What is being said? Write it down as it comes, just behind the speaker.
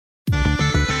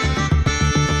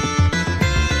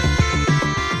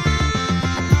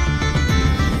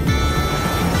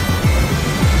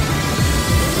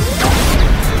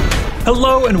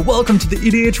Hello and welcome to the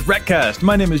EDH Recast.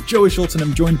 My name is Joey Schultz and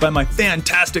I'm joined by my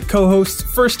fantastic co-hosts.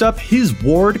 First up, his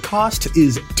ward cost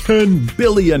is 10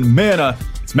 billion mana.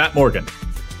 It's Matt Morgan.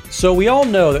 So we all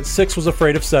know that 6 was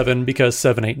afraid of 7 because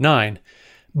 7, 8, 9.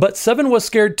 But 7 was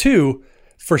scared too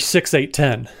for 6, 8,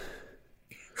 10.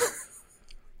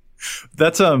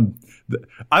 That's I'm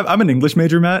an English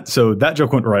major, Matt, so that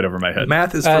joke went right over my head.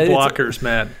 Math is for blockers,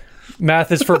 Matt.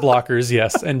 Math is for blockers,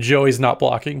 yes, and Joey's not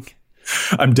blocking.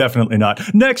 I'm definitely not.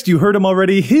 Next, you heard him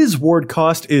already. His ward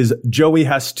cost is Joey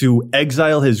has to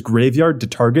exile his graveyard to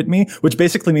target me, which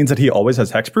basically means that he always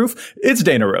has hexproof. It's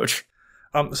Dana Roach.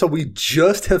 So we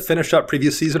just have finished up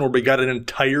previous season where we got an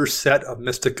entire set of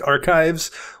Mystic Archives.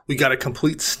 We got a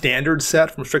complete standard set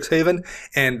from Strixhaven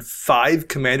and 5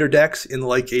 commander decks in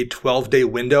like a 12-day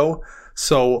window.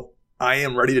 So I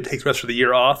am ready to take the rest of the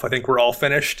year off. I think we're all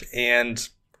finished and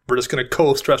we're just going to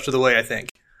coast the rest of the way, I think.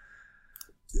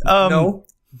 No?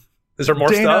 Is there more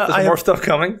Dana, stuff? Is there more stuff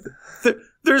coming?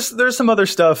 There's some other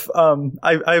stuff.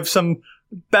 I have some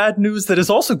bad news that is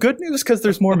also good news because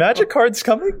there's more Magic cards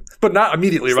coming. But not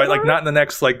immediately, right? Like not in the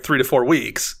next 3 to 4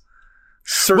 weeks.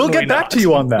 Certainly we'll get back to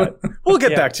you on that. We'll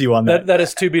get back to you on that. That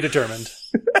is to be determined.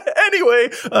 Anyway,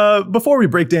 before we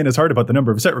break Dana's heart about the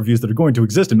number of set reviews that are going to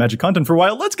exist in Magic content for a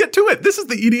while, let's get to it. This is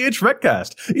the EDH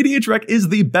Recast. EDH Rec is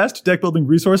the best deck building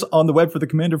resource on the web for the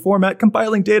Commander format,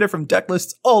 compiling data from deck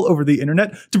lists all over the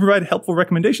internet to provide helpful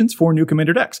recommendations for new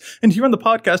Commander decks. And here on the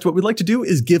podcast, what we'd like to do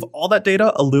is give all that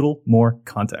data a little more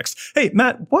context. Hey,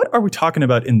 Matt, what are we talking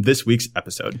about in this week's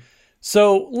episode?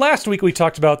 So last week we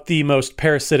talked about the most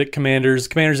parasitic commanders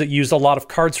that use a lot of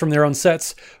cards from their own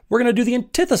sets. We're going to do the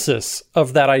antithesis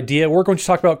of that idea. We're going to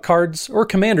talk about cards, or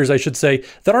commanders I should say,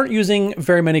 that aren't using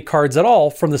very many cards at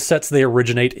all from the sets they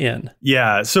originate in.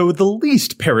 Yeah, so the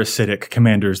least parasitic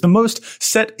commanders, the most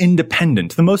set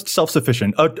independent, the most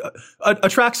self-sufficient.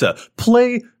 Atraxa,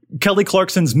 play Kelly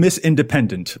Clarkson's Miss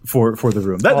Independent for the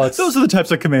room. Those are the types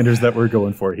of commanders that we're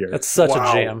going for here. That's such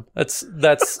a jam.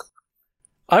 That's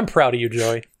I'm proud of you,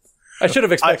 Joey. I should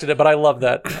have expected it, but I love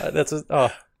that.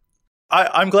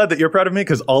 I'm glad that you're proud of me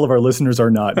because all of our listeners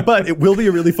are not. But it will be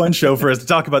a really fun show for us to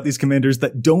talk about these commanders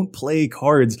that don't play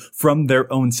cards from their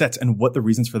own sets and what the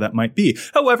reasons for that might be.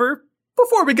 However,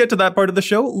 before we get to that part of the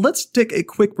show, let's take a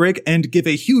quick break and give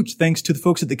a huge thanks to the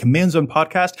folks at the Command Zone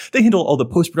podcast. They handle all the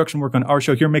post-production work on our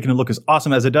show here, making it look as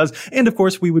awesome as it does. And of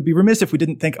course, we would be remiss if we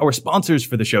didn't thank our sponsors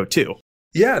for the show too.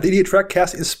 Yeah, the EDH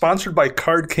Recast is sponsored by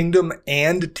Card Kingdom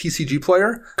and TCG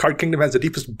Player. Card Kingdom has the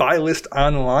deepest buy list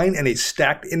online and a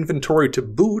stacked inventory to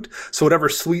boot, so whatever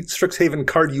sweet Strixhaven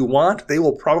card you want, they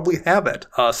will probably have it.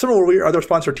 Similarly, our other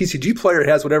sponsor, TCG Player,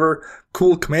 has whatever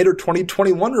cool Commander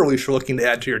 2021 release you're looking to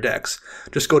add to your decks.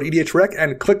 Just go to EDH Rec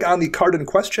and click on the card in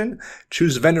question,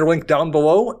 choose vendor link down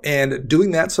below, and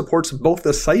doing that supports both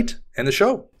the site and the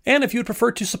show. And if you would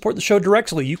prefer to support the show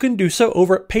directly, you can do so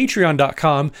over at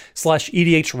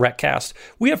patreon.com/EDHRecast.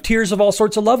 We have tiers of all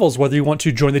sorts of levels, whether you want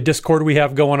to join the Discord we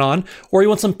have going on, or you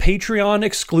want some Patreon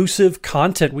exclusive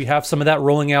content. We have some of that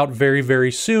rolling out very,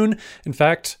 very soon. In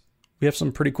fact, we have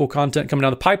some pretty cool content coming down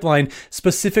the pipeline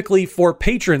specifically for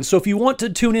patrons. So if you want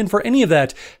to tune in for any of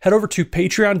that, head over to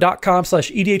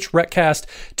patreon.com/EDHRecast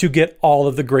to get all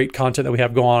of the great content that we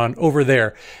have going on over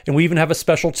there. And we even have a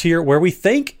special tier where we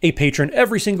thank a patron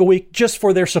every single week just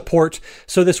for their support.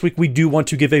 So this week we do want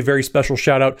to give a very special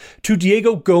shout out to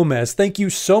Diego Gomez. Thank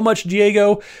you so much,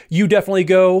 Diego. You definitely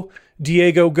go.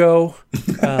 Diego, go.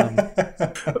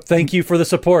 Thank you for the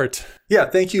support. Yeah,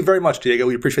 thank you very much, Diego.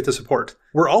 We appreciate the support.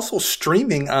 We're also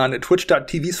streaming on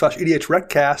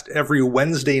twitch.tv/EDHRecast every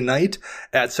Wednesday night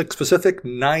at 6 Pacific,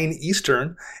 9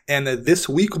 Eastern. And this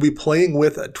week we'll be playing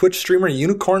with Twitch streamer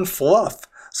Unicorn Fluff.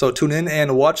 So tune in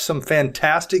and watch some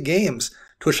fantastic games.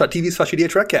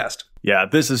 Twitch.tv/EDHRecast. Yeah,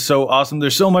 this is so awesome.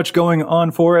 There's so much going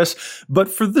on for us. But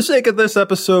for the sake of this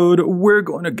episode, we're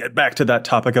going to get back to that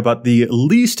topic about the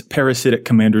least parasitic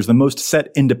commanders, the most set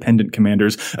independent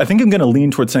commanders. I think I'm going to lean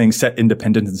towards saying set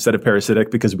independent instead of parasitic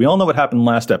because we all know what happened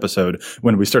last episode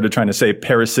when we started trying to say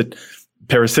parasiticism.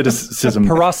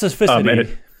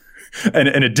 Parasiticity.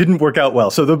 And it didn't work out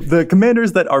well. So the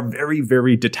commanders that are very,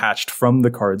 very detached from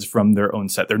the cards from their own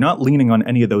set, they're not leaning on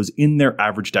any of those in their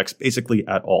average decks basically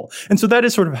at all. And so that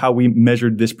is sort of how we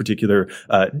measured this particular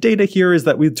data here, is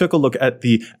that we took a look at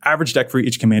the average deck for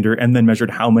each commander and then measured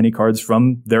how many cards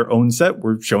from their own set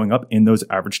were showing up in those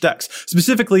average decks.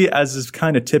 Specifically, as is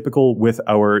kind of typical with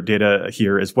our data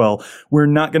here as well, we're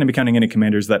not going to be counting any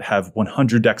commanders that have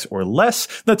 100 decks or less.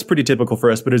 That's pretty typical for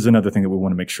us, but is another thing that we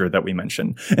want to make sure that we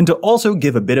mention. And to also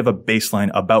give a bit of a baseline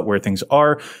about where things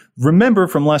are. Remember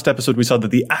from last episode, we saw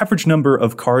that the average number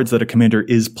of cards that a commander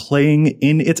is playing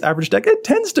in its average deck, it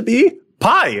tends to be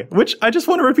pi, which I just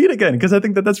want to repeat again, because I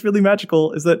think that that's really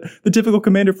magical, is that the typical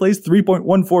commander plays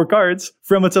 3.14 cards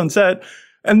from its own set.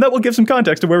 And that will give some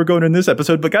context to where we're going in this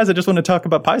episode. But guys, I just want to talk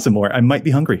about pi some more. I might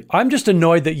be hungry. I'm just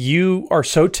annoyed that you are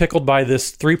so tickled by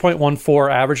this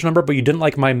 3.14 average number, but you didn't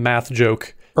like my math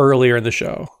joke earlier in the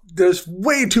show. There's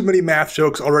way too many math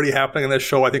jokes already happening in this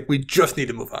show. I think we just need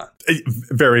to move on.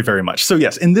 Very, very much. So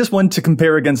yes, in this one, to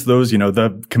compare against those,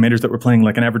 the commanders that were playing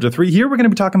like an average of 3, here we're going to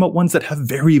be talking about ones that have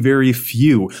very, very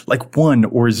few, like 1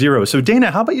 or 0. So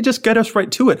Dana, how about you just get us right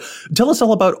to it? Tell us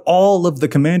all about all of the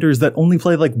commanders that only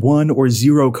play like 1 or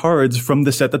 0 cards from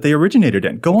the set that they originated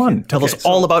in. Go on. Tell us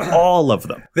all about all of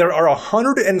them. There are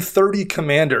 130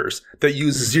 commanders that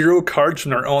use 0 cards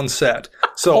from their own set.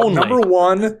 So number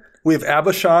 1... we have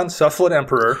Abashan, Cephalid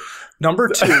Emperor. Number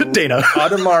 2, Dana.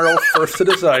 Adamaru, First to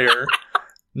Desire.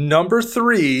 Number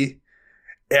 3,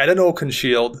 Add an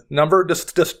Oakenshield.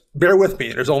 Just bear with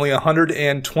me. There's only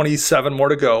 127 more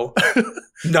to go.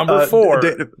 Number 4.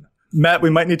 Matt,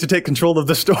 we might need to take control of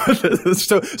the store.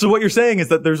 So what you're saying is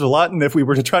that there's a lot, and if we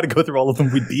were to try to go through all of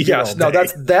them, we'd be here all day. Now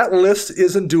that list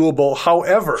isn't doable.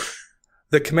 However,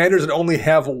 the commanders that only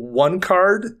have 1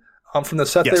 card from the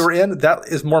set they were in, that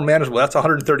is more manageable. That's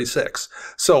 136.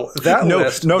 So that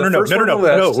list... No,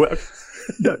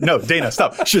 Dana,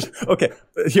 stop. Okay,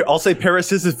 here, I'll say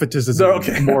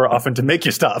parasitism more often to make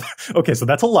you stop. Okay, so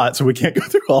that's a lot, so we can't go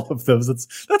through all of those.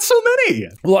 That's so many.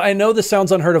 Well, I know this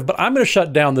sounds unheard of, but I'm going to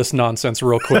shut down this nonsense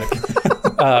real quick.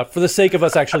 For the sake of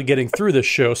us actually getting through this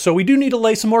show. So we do need to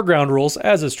lay some more ground rules,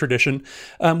 as is tradition.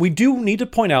 We do need to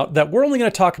point out that we're only going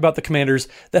to talk about the commanders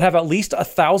that have at least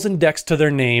 1,000 decks to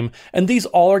their name, and these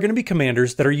all are going to be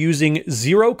commanders that are using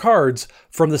 0 cards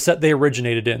from the set they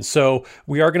originated in. So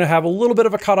we are going to have a little bit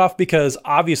of a cutoff because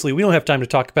obviously we don't have time to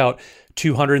talk about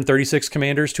 236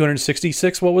 commanders,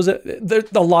 266. What was it? There's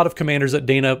a lot of commanders that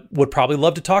Dana would probably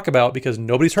love to talk about because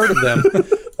nobody's heard of them.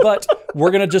 But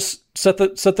we're going to just set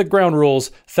the ground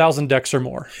rules, 1,000 decks or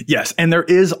more. Yes, and there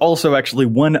is also actually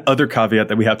one other caveat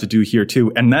that we have to do here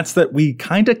too, and that's that we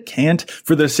kind of can't,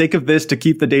 for the sake of this, to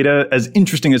keep the data as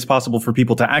interesting as possible for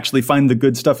people to actually find the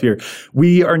good stuff here.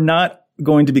 We are not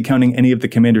going to be counting any of the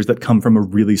commanders that come from a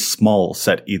really small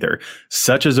set either,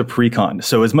 such as a precon.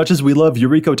 So as much as we love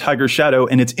Yuriko Tiger Shadow,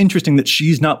 and it's interesting that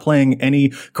she's not playing any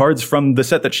cards from the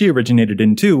set that she originated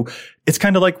in too, it's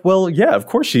kind of like, well, yeah, of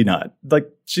course she not. Like,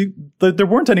 there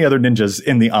weren't any other ninjas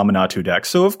in the Amanatu deck,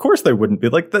 so of course there wouldn't be.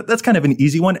 Like, that's kind of an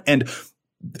easy one. And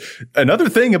another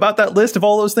thing about that list of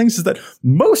all those things is that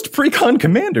most precon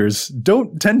commanders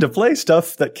don't tend to play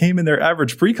stuff that came in their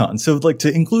average precon. So like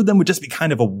to include them would just be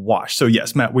kind of a wash. So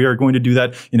yes, Matt, we are going to do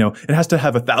that. It has to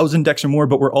have 1,000 decks or more,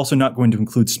 but we're also not going to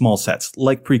include small sets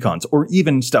like precons or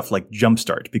even stuff like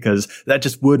Jumpstart, because that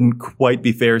just wouldn't quite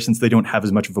be fair since they don't have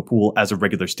as much of a pool as a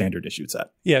regular standard issued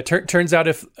set. Yeah, turns out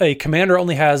if a commander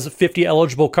only has 50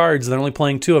 eligible cards and they're only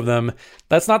playing 2 of them,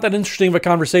 that's not that interesting of a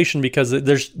conversation because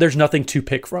there's nothing to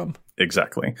pick from.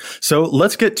 Exactly. So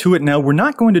let's get to it now. We're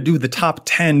not going to do the top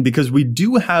 10 because we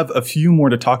do have a few more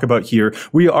to talk about here.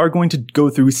 We are going to go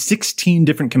through 16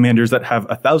 different commanders that have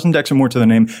 1,000 decks or more to their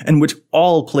name and which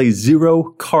all play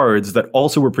 0 cards that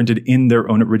also were printed in their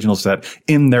own original set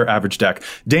in their average deck.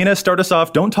 Dana, start us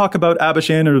off. Don't talk about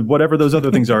Abashan or whatever those other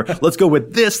things are. Let's go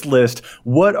with this list.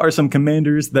 What are some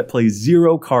commanders that play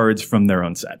 0 cards from their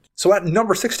own set? So at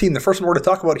number 16, the first one we're to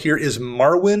talk about here is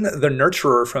Marwyn the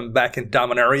Nurturer from back in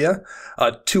Dominaria.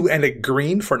 2 and a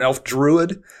green for an elf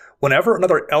druid. Whenever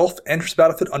another elf enters the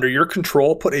battlefield under your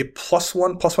control, put a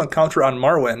 +1/+1 counter on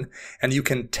Marwyn, and you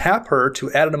can tap her to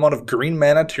add an amount of green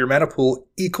mana to your mana pool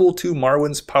equal to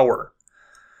Marwyn's power.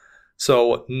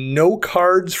 So no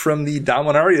cards from the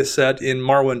Dominaria set in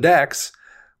Marwyn decks,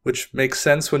 which makes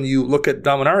sense when you look at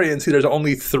Dominaria and see there's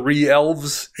only 3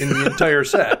 elves in the entire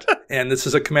set. And this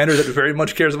is a commander that very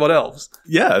much cares about elves.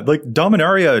 Yeah, like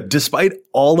Dominaria, despite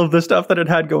all of the stuff that it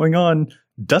had going on,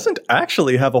 doesn't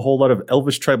actually have a whole lot of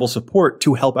Elvish tribal support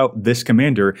to help out this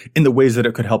commander in the ways that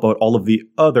it could help out all of the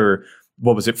other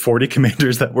 40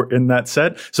 commanders that were in that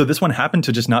set. So this one happened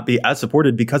to just not be as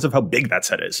supported because of how big that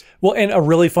set is. Well, and a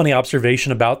really funny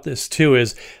observation about this too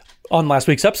is on last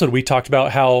week's episode, we talked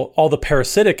about how all the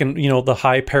parasitic and, the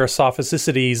high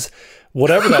parasophicicities,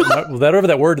 whatever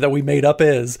that word that we made up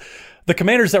is, the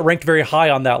commanders that ranked very high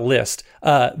on that list,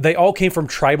 they all came from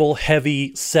tribal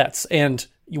heavy sets. And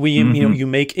you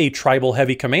make a tribal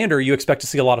heavy commander, you expect to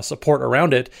see a lot of support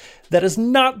around it. That is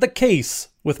not the case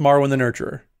with Marwyn the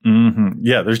Nurturer.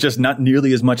 Yeah, there's just not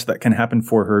nearly as much that can happen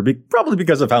for her, probably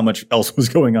because of how much else was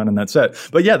going on in that set.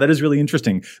 But yeah, that is really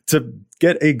interesting. To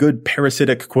get a good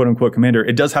parasitic quote-unquote commander,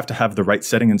 it does have to have the right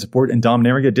setting and support, and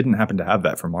Dominaria didn't happen to have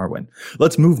that for Marwyn.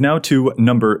 Let's move now to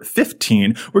number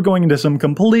 15. We're going into some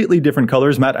completely different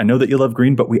colors. Matt, I know that you love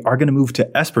green, but we are going to move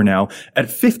to Esper now.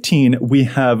 At 15, we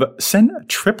have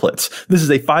Sentriplets. This is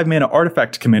a 5-mana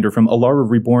artifact commander from Alara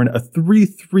Reborn, a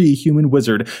 3/3 human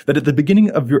wizard that at the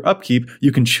beginning of your upkeep,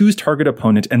 you can choose target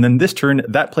opponent, and then this turn,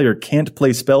 that player can't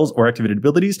play spells or activated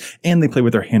abilities, and they play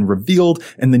with their hand revealed,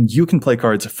 and then you can play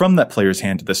cards from that player's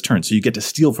hand this turn, so you get to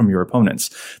steal from your opponents.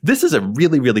 This is a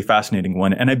really, really fascinating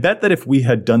one, and I bet that if we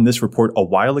had done this report a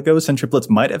while ago, Sentriplets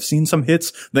might have seen some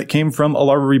hits that came from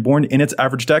Alara Reborn in its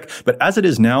average deck, but as it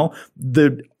is now,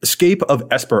 the scape of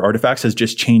Esper artifacts has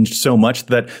just changed so much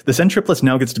that the Sentriplets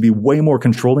now gets to be way more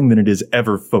controlling than it is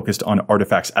ever focused on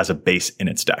artifacts as a base in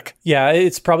its deck. Yeah,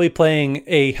 it's probably playing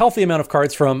a healthy amount of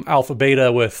cards from Alpha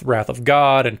Beta with Wrath of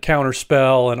God and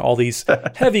Counterspell and all these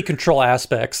heavy control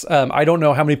aspects. I don't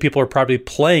know how many people are probably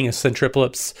playing a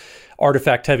Sentriplets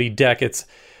artifact heavy deck.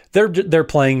 They're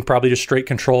playing probably just straight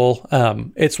control.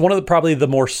 It's one of probably the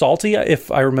more salty,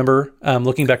 if I remember,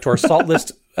 looking back to our salt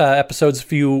list episodes a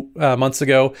few months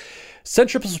ago.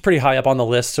 Sentriplets was pretty high up on the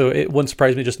list, so it wouldn't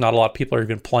surprise me just not a lot of people are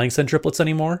even playing Sentriplets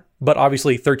anymore. But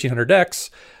obviously 1,300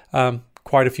 decks,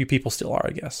 quite a few people still are,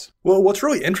 I guess. Well, what's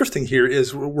really interesting here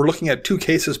is we're looking at two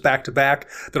cases back to back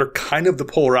that are kind of the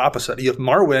polar opposite. You have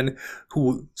Marwyn,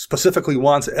 who specifically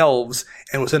wants elves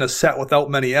and was in a set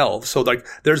without many elves. So like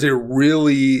there's a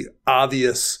really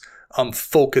obvious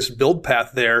focused build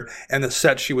path there, and the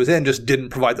set she was in just didn't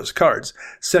provide those cards.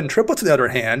 Sentriplets, on the other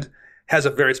hand, has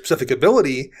a very specific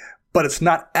ability, but it's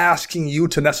not asking you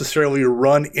to necessarily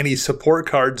run any support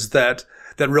cards that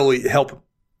really help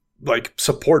like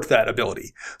support that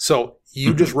ability. So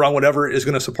you just run whatever is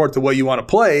going to support the way you want to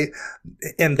play,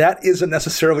 and that isn't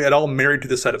necessarily at all married to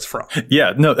the set it's from.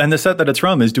 Yeah, no, and the set that it's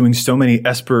from is doing so many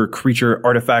Esper creature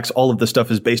artifacts. All of the stuff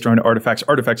is based around artifacts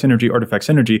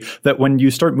synergy, that when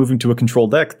you start moving to a control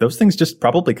deck, those things just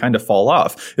probably kind of fall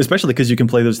off, especially because you can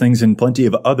play those things in plenty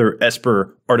of other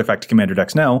Esper artifact commander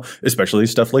decks now, especially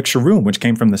stuff like Sharuum, which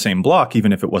came from the same block,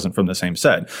 even if it wasn't from the same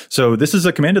set. So this is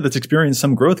a commander that's experienced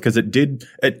some growth because it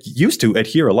used to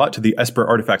adhere a lot to the Esper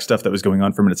artifact stuff that was going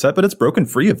on from its set, but it's broken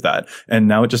free of that. And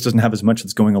now it just doesn't have as much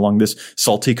that's going along this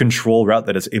salty control route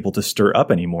that it's able to stir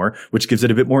up anymore, which gives it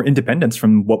a bit more independence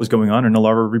from what was going on in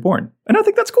Alara Reborn. And I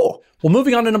think that's cool. Well,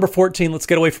 moving on to number 14, let's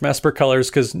get away from Esper colors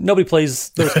because nobody plays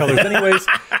those colors anyways.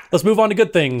 Let's move on to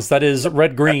good things. That is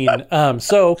red-green.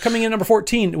 So coming in number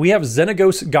 14, we have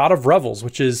Xenagos, God of Revels,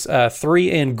 which is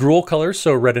 3 in Gruul colors,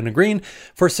 so red and a green,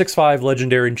 for 6/5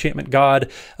 legendary enchantment god.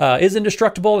 Is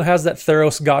indestructible and has that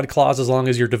Theros god clause as long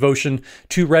as your devotion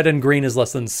to red and green is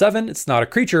less than 7. It's not a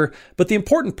creature, but the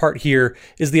important part here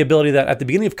is the ability that at the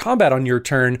beginning of combat on your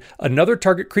turn, another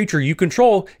target creature you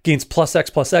control gains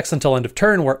 +X/+X until end of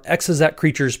turn, where X is that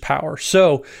creature's power.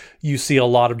 So you see a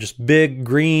lot of just big,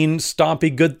 green,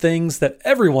 stompy, good things that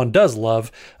everyone does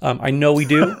love. I know we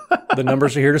do. The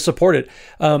numbers are here to support it.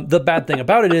 The bad thing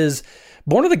about it is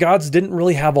Born of the Gods didn't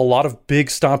really have a lot of big,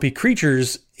 stompy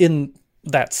creatures in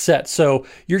that set. So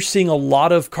you're seeing a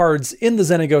lot of cards in the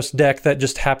Xenagos deck that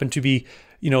just happen to be,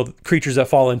 creatures that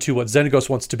fall into what Xenagos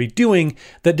wants to be doing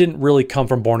that didn't really come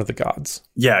from Born of the Gods.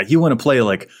 Yeah, you want to play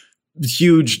like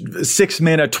huge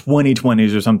 6-mana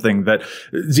 20/20s or something that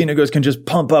Xenagos can just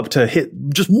pump up to hit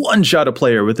just one shot a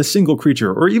player with a single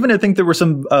creature. Or even I think there were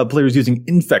some players using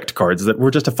Infect cards that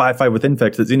were just a 5/5 with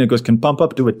Infect that Xenagos can pump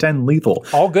up to a 10 lethal.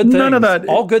 All good things. None of that.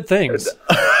 All good things.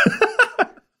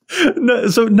 No,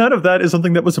 so none of that is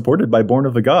something that was supported by Born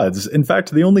of the Gods. In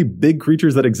fact, the only big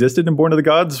creatures that existed in Born of the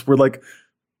Gods were like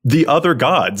the other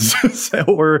gods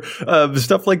or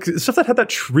stuff that had that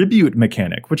tribute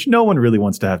mechanic, which no one really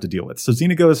wants to have to deal with. So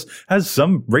Xenagos has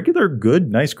some regular,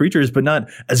 good, nice creatures, but not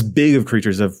as big of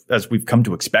creatures as we've come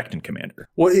to expect in Commander.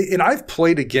 Well, and I've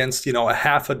played against, a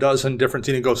half a dozen different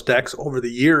Xenagos decks over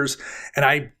the years, and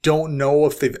I don't know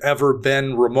if they've ever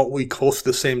been remotely close to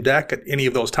the same deck at any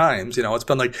of those times. It's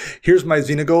been like, here's my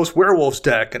Xenagos Werewolves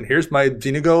deck, and here's my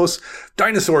Xenagos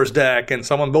Dinosaurs deck, and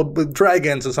someone built with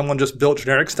dragons, and someone just built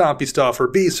generic stompy stuff or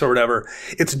beasts or whatever.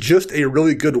 It's just a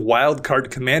really good wild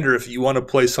card commander if you want to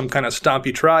play some kind of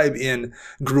stompy tribe in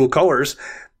Gruul colors.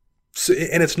 So,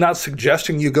 and it's not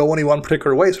suggesting you go any one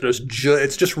particular way. So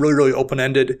it's just really, really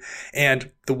open-ended. And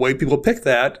the way people pick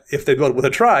that, if they build with a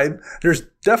tribe, there's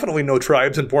definitely no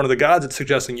tribes in Born of the Gods it's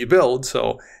suggesting you build.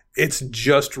 So it's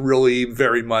just really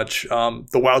very much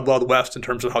the Wild Wild West in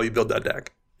terms of how you build that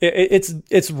deck.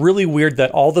 It's really weird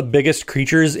that all the biggest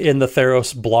creatures in the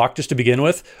Theros block, just to begin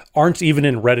with, aren't even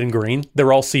in red and green.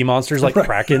 They're all sea monsters like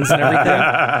Krakens and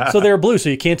everything. So they're blue, so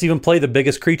you can't even play the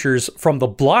biggest creatures from the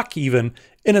block even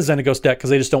in a Xenagos deck because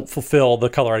they just don't fulfill the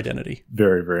color identity.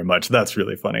 Very, very much. That's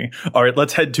really funny. All right,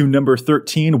 let's head to number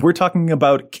 13. We're talking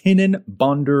about Kinnan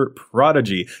Bonder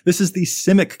Prodigy. This is the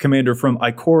Simic commander from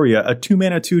Ikoria, a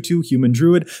 2-mana 2/2 human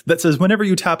druid that says whenever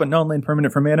you tap a non-land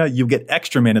permanent for mana, you get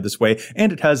extra mana this way,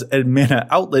 and it has a mana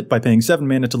outlet by paying 7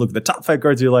 mana to look at the top 5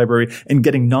 cards of your library and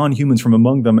getting non-humans from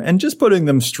among them and just putting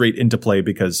them straight into play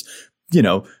because, you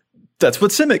know, that's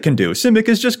what Simic can do. Simic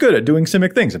is just good at doing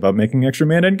Simic things about making extra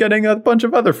mana and getting a bunch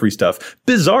of other free stuff.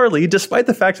 Bizarrely, despite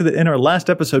the fact that in our last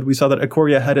episode we saw that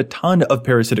Ikoria had a ton of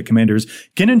parasitic commanders,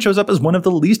 Kinnan shows up as one of the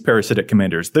least parasitic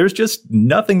commanders. There's just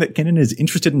nothing that Kinnan is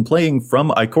interested in playing from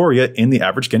Ikoria in the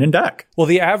average Kinnan deck. Well,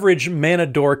 the average mana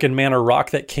dork and mana rock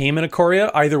that came in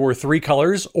Ikoria either were 3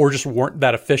 colors or just weren't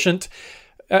that efficient.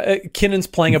 Kinnan's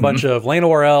playing a bunch of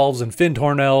Llanowar elves and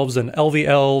Fyndhorn elves and Elvi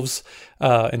elves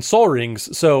and Sol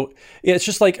Rings. So it's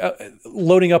just like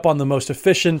loading up on the most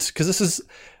efficient, because this is,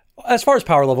 as far as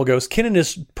power level goes, Kinnan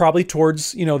is probably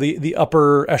towards, you know, the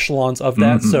upper echelons of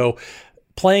that. So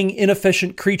playing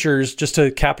inefficient creatures just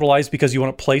to capitalize because you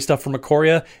want to play stuff from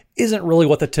Ikoria isn't really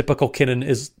what the typical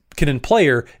Kinnan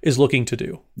player is looking to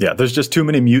do. Yeah, there's just too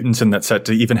many mutants in that set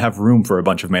to even have room for a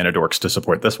bunch of mana dorks to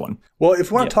support this one. Well, if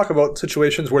we want to talk about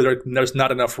situations where there's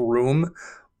not enough room,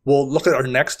 we'll look at our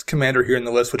next commander here in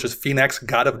the list, which is Phoenix,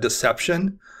 God of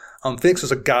Deception. Phoenix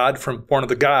is a god from Born of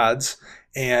the Gods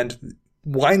and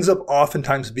winds up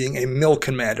oftentimes being a mill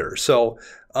commander. So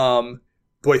the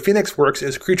way Phoenix works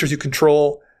is creatures you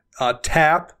control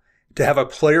tap to have a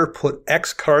player put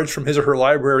X cards from his or her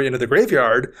library into the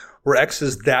graveyard, where X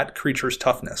is that creature's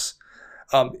toughness.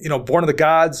 Born of the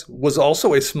Gods was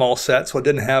also a small set, so it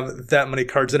didn't have that many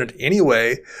cards in it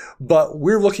anyway. But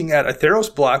we're looking at a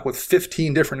Theros block with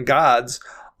 15 different gods,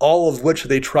 all of which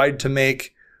they tried to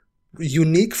make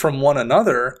unique from one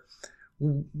another,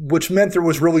 which meant there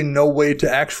was really no way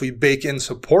to actually bake in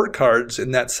support cards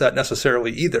in that set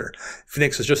necessarily either.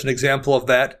 Phoenix is just an example of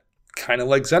that, kind of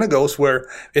like Xenagos, where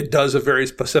it does a very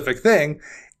specific thing.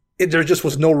 There just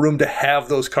was no room to have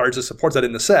those cards to support that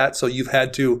in the set, so you've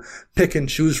had to pick and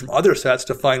choose from other sets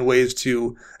to find ways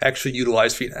to actually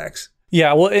utilize Phoenix.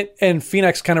 Yeah, well, and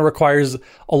Phoenix kind of requires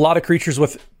a lot of creatures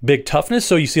with big toughness,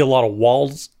 so you see a lot of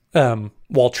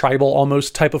wall tribal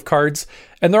almost type of cards,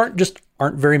 and there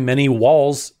aren't very many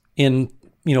walls in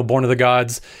Born of the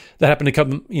Gods that happen to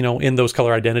come, in those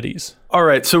color identities. All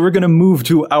right, so we're going to move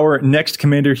to our next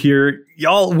commander here.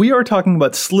 Y'all, we are talking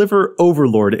about Sliver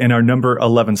Overlord in our number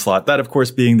 11 slot. That, of course,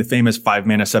 being the famous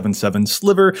 5-mana 7/7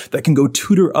 Sliver that can go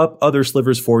tutor up other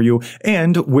Slivers for you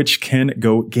and which can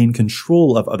go gain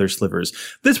control of other Slivers.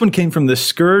 This one came from the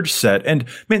Scourge set. And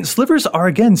man, Slivers are,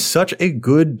 again, such a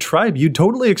good tribe. You'd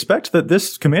totally expect that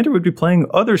this commander would be playing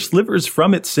other Slivers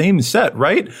from its same set,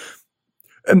 right?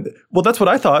 And well, that's what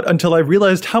I thought until I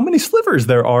realized how many Slivers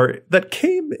there are that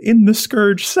came in the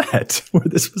Scourge set where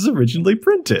this was originally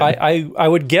printed. I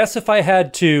would guess if I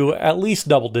had to, at least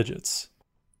double digits.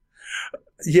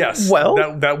 Yes.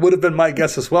 Well, that would have been my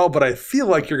guess as well, but I feel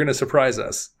like you're going to surprise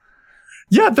us.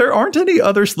 Yeah, there aren't any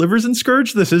other Slivers in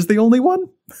Scourge. This is the only one.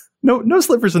 No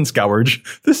Slivers in Scourge.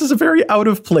 This is a very out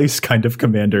of place kind of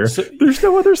commander. So, there's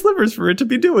no other Slivers for it to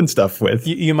be doing stuff with.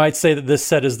 You might say that this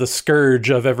set is the Scourge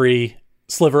of every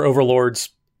Sliver Overlord's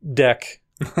deck.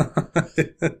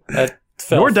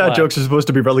 Your dad jokes are supposed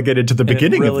to be relegated to the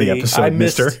beginning of the episode,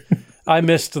 mister. I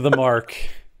missed the mark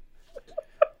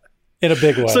in a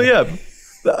big way. So yeah,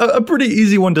 a pretty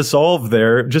easy one to solve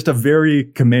there. Just a very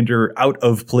commander out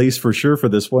of place for sure for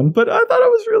this one. But I thought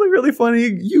it was really, really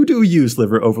funny. You do use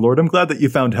Sliver Overlord. I'm glad that you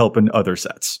found help in other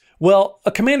sets. Well,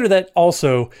 a commander that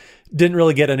also didn't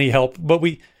really get any help, but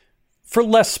for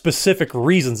less specific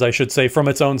reasons, I should say, from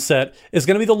its own set, is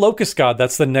going to be the Locust God.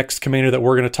 That's the next commander that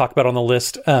we're going to talk about on the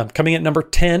list. Coming at number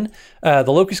 10, the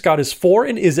Locust God is 4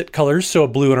 in Izzet colors, so a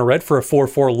blue and a red for a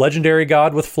 4/4 legendary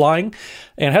god with flying,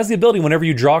 and has the ability whenever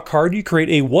you draw a card, you create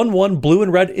a 1/1 blue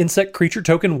and red insect creature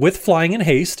token with flying and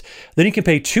haste. Then you can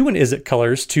pay 2 in Izzet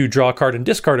colors to draw a card and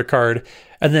discard a card,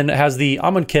 and then it has the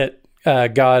Amonkhet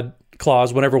god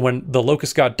clause. When the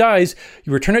Locust God dies,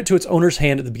 you return it to its owner's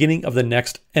hand at the beginning of the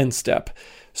next end step.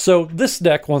 So this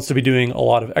deck wants to be doing a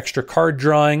lot of extra card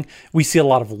drawing. We see a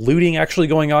lot of looting actually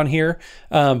going on here,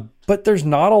 but there's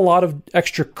not a lot of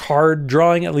extra card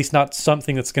drawing, at least not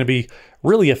something that's going to be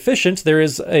really efficient. There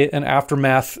is an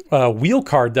Aftermath wheel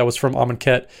card that was from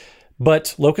Amonkhet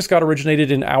but Locust God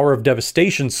originated in Hour of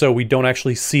Devastation, so we don't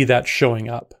actually see that showing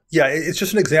up. Yeah, it's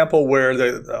just an example where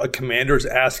the commander is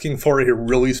asking for a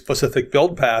really specific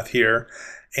build path here,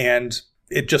 and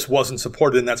it just wasn't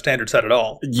supported in that standard set at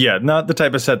all. Yeah, not the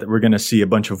type of set that we're going to see a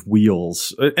bunch of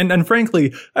wheels. And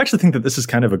frankly, I actually think that this is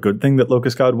kind of a good thing that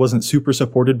Locust God wasn't super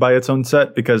supported by its own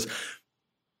set, because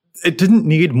it didn't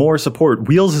need more support.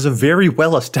 Wheels is a very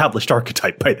well-established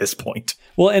archetype by this point.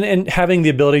 Well, and having the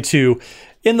ability to,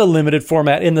 in the limited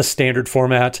format, in the standard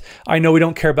format, I know we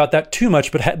don't care about that too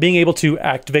much, but being able to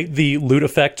activate the loot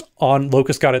effect on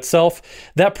Locust God itself,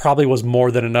 that probably was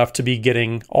more than enough to be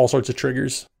getting all sorts of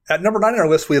triggers. At number 9 on our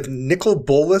list, we have Nicol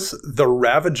Bolas the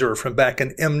Ravager from back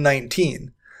in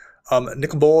M19.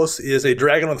 Nicol Bolas is a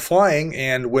dragon with flying,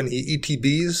 and when he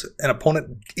ETBs an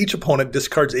opponent, each opponent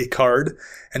discards a card,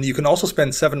 and you can also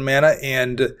spend 7 mana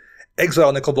and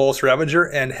exile Nicol Bolas Ravager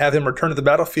and have him return to the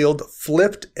battlefield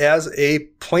flipped as a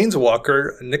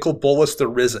Planeswalker, Nicol Bolas the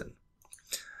Risen.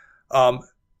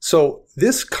 So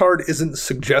this card isn't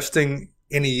suggesting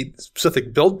any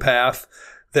specific build path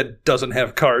that doesn't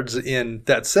have cards in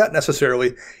that set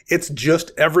necessarily. It's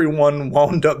just everyone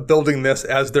wound up building this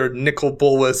as their Nicol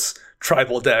Bolas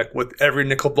tribal deck with every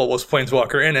Nicol Bolas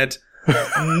Planeswalker in it,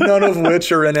 none of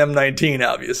which are in M19,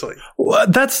 obviously. Well,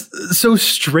 that's so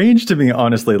strange to me,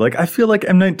 honestly. Like, I feel like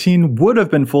M19 would have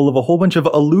been full of a whole bunch of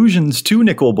allusions to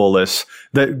Nicol Bolas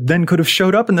that then could have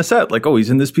showed up in the set. Like, oh,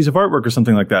 he's in this piece of artwork or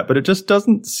something like that. But it just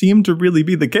doesn't seem to really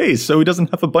be the case. So he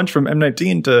doesn't have a bunch from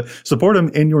M19 to support him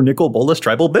in your Nicol Bolas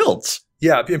tribal builds.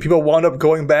 Yeah, people wound up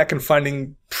going back and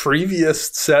finding previous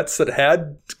sets that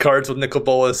had cards with Nicol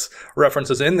Bolas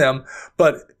references in them,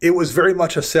 but it was very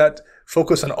much a set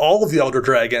focused on all of the Elder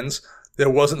Dragons. There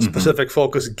wasn't specific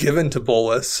focus given to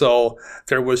Bolas, so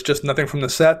there was just nothing from the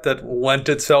set that lent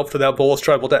itself to that Bolas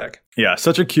tribal deck. Yeah,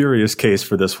 such a curious case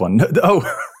for this one. Oh,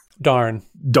 Darn,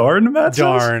 Matt says?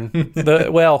 Darn.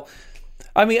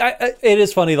 I mean, it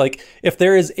is funny, like, if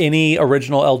there is any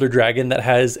original Elder Dragon that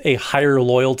has a higher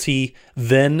loyalty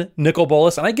than Nicol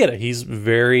Bolas, and I get it, he's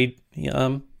very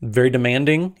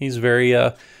demanding, he's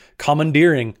very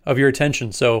commandeering of your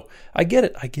attention, so I get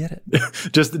it.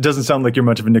 Just it doesn't sound like you're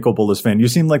much of a Nicol Bolas fan. You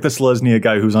seem like the Selesnya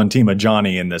guy who's on Team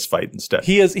Ajani in this fight instead.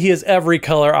 He is every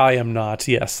color I am not.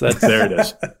 Yes, that's there it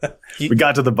is. We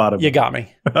got to the bottom. You got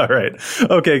me. All right.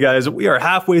 Okay, guys, we are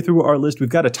halfway through our list. We've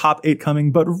got a top 8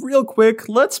 coming, but real quick,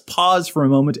 let's pause for a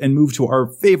moment and move to our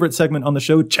favorite segment on the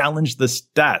show, Challenge the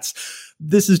Stats.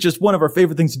 This is just one of our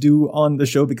favorite things to do on the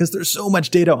show because there's so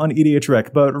much data on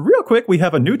EDHREC. But real quick, we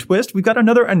have a new twist. We've got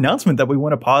another announcement that we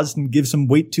want to pause and give some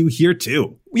weight to here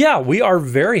too. Yeah, we are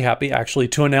very happy actually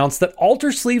to announce that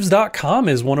AltarSleeves.com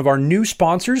is one of our new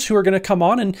sponsors who are going to come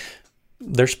on, and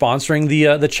they're sponsoring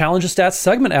the Challenge of Stats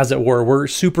segment, as it were. We're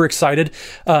super excited.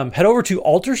 Head over to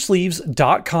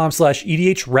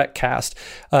altarsleeves.com/EDHRECcast.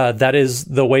 That is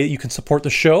the way that you can support the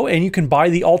show, and you can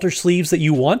buy the altar sleeves that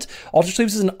you want. Altar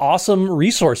Sleeves is an awesome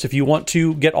resource if you want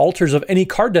to get altars of any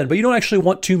card den, but you don't actually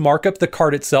want to mark up the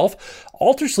card itself.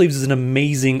 Altar Sleeves is an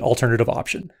amazing alternative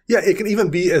option. Yeah, it can even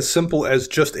be as simple as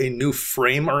just a new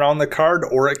frame around the card,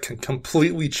 or it can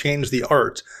completely change the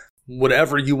art.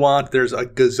 Whatever you want, there's a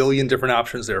gazillion different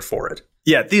options there for it.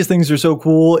 Yeah, these things are so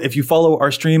cool. If you follow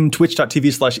our stream,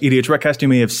 twitch.tv/EDHRECcast, you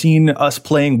may have seen us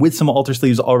playing with some altar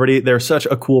sleeves already. They're such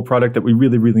a cool product that we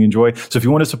really, really enjoy. So if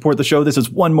you want to support the show, this is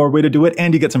one more way to do it,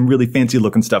 and you get some really fancy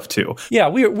looking stuff too. Yeah,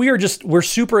 we're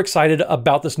super excited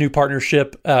about this new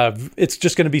partnership. It's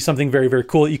just going to be something very, very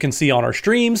cool that you can see on our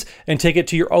streams and take it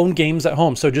to your own games at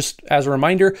home. So just as a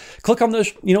reminder, click on the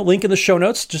link in the show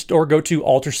notes, or go to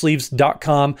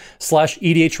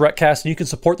altarsleeves.com/EDHRECcast, and you can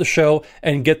support the show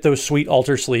and get those sweet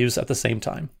altar sleeves at the same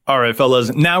time. All right,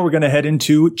 fellas, now we're going to head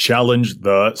into Challenge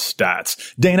the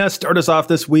Stats. Dana, start us off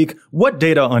this week. What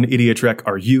data on EDHREC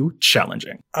are you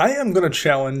challenging? I am going to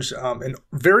challenge a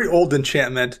very old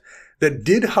enchantment that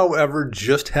did, however,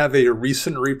 just have a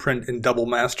recent reprint in Double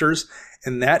Masters,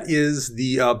 and that is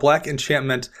the black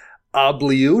enchantment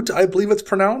Obliute, I believe it's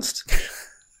pronounced.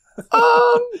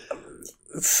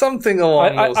 Something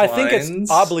along those lines. I think it's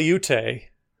Obliute.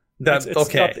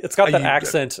 Okay. It's got that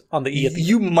accent on the E at the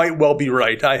You might well be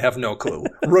right. I have no clue.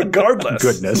 Regardless.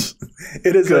 Goodness.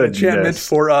 It is an enchantment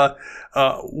for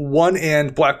 1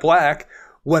 and black.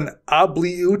 When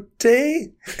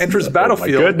Obliute enters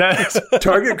battlefield,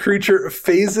 target creature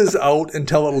phases out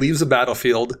until it leaves the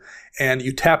battlefield, and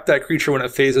you tap that creature when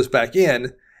it phases back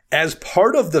in. As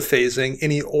part of the phasing,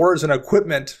 any ores and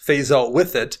equipment phase out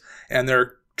with it, and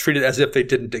they're treated as if they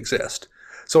didn't exist.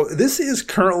 So this is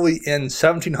currently in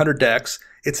 1,700 decks.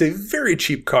 It's a very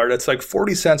cheap card. It's like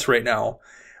 40 cents right now.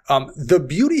 The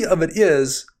beauty of it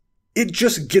is it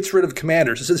just gets rid of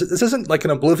commanders. This isn't like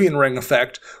an Oblivion Ring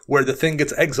effect where the thing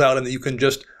gets exiled and you can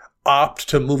just opt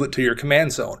to move it to your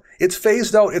command zone. It's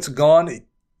phased out. It's gone.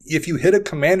 If you hit a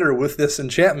commander with this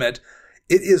enchantment,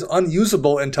 it is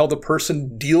unusable until the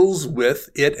person deals with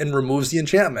it and removes the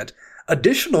enchantment.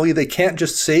 Additionally, they can't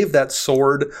just save that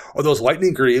sword or those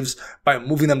lightning greaves by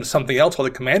moving them to something else while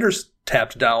the commander's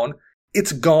tapped down.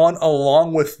 It's gone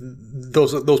along with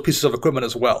those pieces of equipment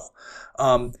as well.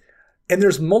 And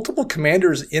there's multiple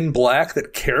commanders in black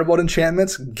that care about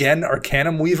enchantments. Gen,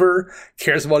 Arcanum Weaver,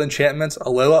 cares about enchantments.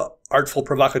 Alela, Artful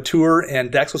Provocateur, and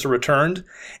Daxos Are Returned.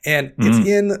 And it's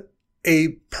in a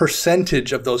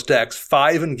percentage of those decks.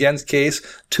 5 in Gen's case,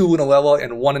 2 in Alela,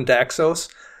 and 1 in Daxos.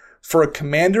 For a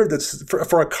commander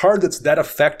for a card that's that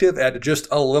effective at just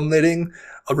eliminating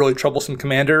a really troublesome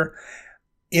commander,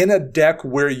 in a deck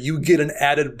where you get an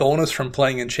added bonus from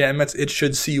playing enchantments, it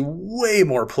should see way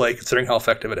more play considering how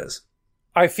effective it is.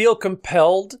 I feel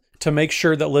compelled to make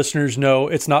sure that listeners know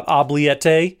it's not oubliette.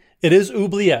 It is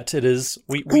oubliette. It is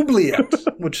oubliette,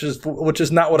 which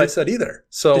is not what I said either.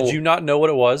 So did you not know what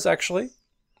it was, actually?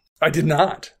 I did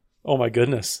not. Oh my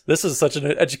goodness. This is such an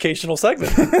educational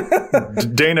segment.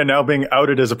 Dana now being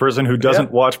outed as a person who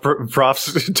doesn't watch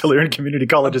Prof's Tellurian Community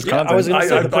College's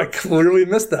content. I clearly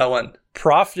missed that one.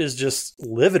 Prof is just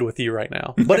livid with you right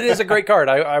now. But it is a great card.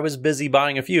 I was busy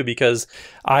buying a few because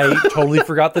I totally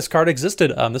forgot this card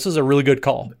existed. This is a really good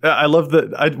call. I love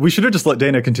that. We should have just let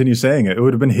Dana continue saying it. It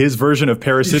would have been his version of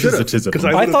parasitism. Because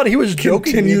I thought he was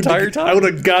joking the entire time. I would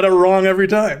have got it wrong every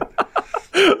time.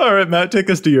 All right, Matt, take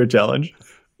us to your challenge.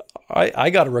 I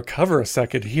got to recover a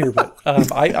second here, but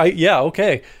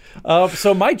okay.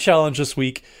 So my challenge this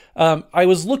week, I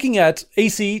was looking at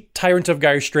AC Tyrant of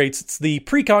Dire Straits. It's the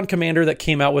Precon commander that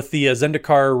came out with the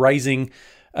Zendikar Rising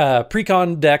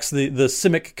Precon decks, the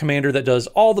Simic commander that does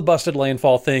all the busted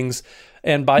landfall things.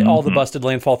 And by all the busted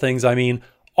landfall things, I mean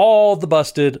all the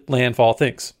busted landfall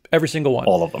things. Every single one.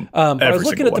 All of them. But I was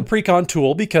looking at the Precon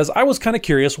tool because I was kind of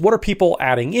curious, what are people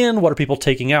adding in? What are people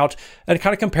taking out? And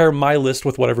kind of compare my list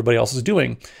with what everybody else is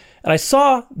doing. And I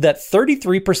saw that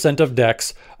 33% of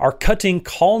decks are cutting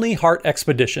Colony Heart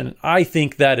Expedition. I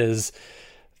think that is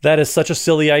such a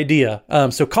silly idea.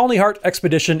 So Colony Heart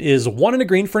Expedition is 1 and a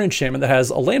green for an enchantment that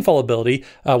has a landfall ability.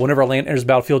 Whenever a land enters the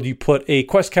battlefield, you put a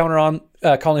quest counter on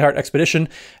Colony Heart Expedition.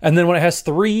 And then when it has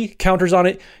 3 counters on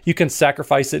it, you can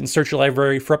sacrifice it and search your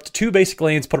library for up to 2 basic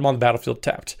lands, put them on the battlefield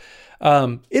tapped.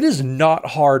 It is not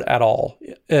hard at all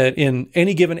in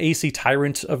any given AC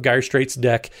Tyrant of Dire Straits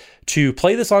deck to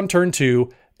play this on turn 2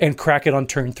 and crack it on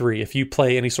turn 3. If you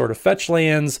play any sort of fetch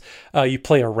lands, you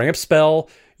play a ramp spell,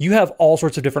 you have all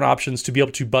sorts of different options to be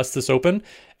able to bust this open.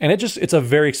 And it's a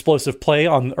very explosive play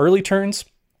on early turns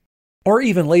or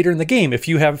even later in the game. If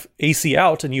you have AC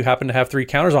out and you happen to have 3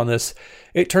 counters on this,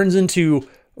 it turns into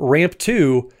ramp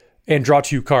 2 and draw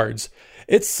 2 cards.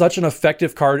 It's such an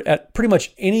effective card at pretty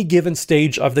much any given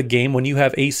stage of the game when you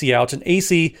have AC out. And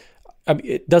AC, I mean,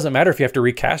 it doesn't matter if you have to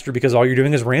recast her because all you're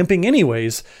doing is ramping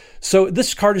anyways. So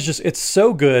this card is it's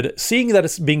so good. Seeing that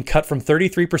it's being cut from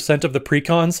 33% of the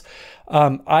precons,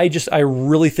 I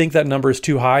really think that number is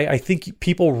too high. I think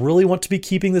people really want to be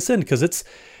keeping this in because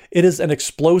it is an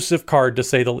explosive card to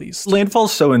say the least.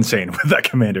 Landfall's so insane with that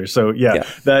commander. So yeah.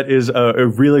 That is a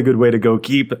really good way to go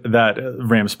keep that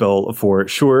ramp spell for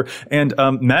sure. And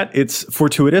Matt, it's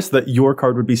fortuitous that your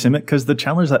card would be Simic because the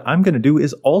challenge that I'm going to do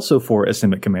is also for a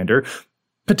Simic commander.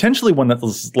 Potentially one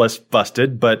that's less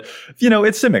busted, but,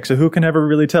 it's Simic, so who can ever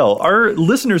really tell? Our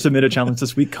listener submitted challenge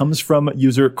this week comes from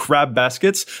user Crab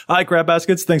Baskets. Hi, Crab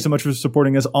Baskets. Thanks so much for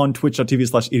supporting us on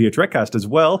twitch.tv/EDHRECast as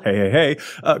well. Hey.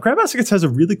 Crab Baskets has a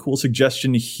really cool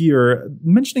suggestion here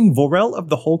mentioning Vorel of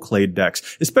the Hullclade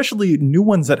decks, especially new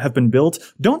ones that have been built,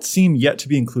 don't seem yet to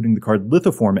be including the card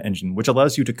Lithoform Engine, which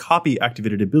allows you to copy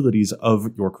activated abilities of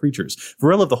your creatures.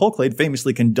 Vorel of the Hullclade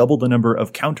famously can double the number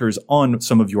of counters on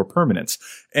some of your permanents.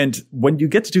 And when you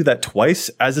get to do that twice,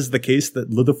 as is the case that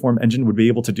Lithoform Engine would be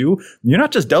able to do, you're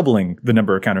not just doubling the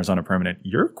number of counters on a permanent,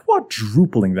 you're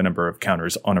quadrupling the number of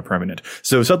counters on a permanent.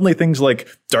 So suddenly things like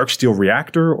Darksteel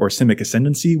Reactor or Simic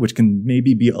Ascendancy, which can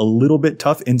maybe be a little bit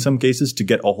tough in some cases to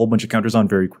get a whole bunch of counters on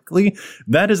very quickly,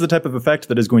 that is the type of effect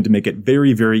that is going to make it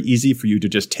very, very easy for you to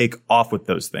just take off with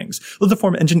those things.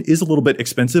 Lithoform Engine is a little bit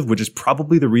expensive, which is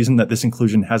probably the reason that this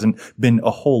inclusion hasn't been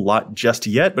a whole lot just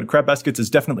yet, but Crab Baskets is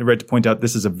definitely right to point out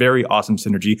what? This is a very awesome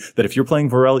synergy that if you're playing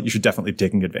Varel, you should definitely be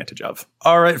taking advantage of.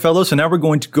 All right, fellows. So now we're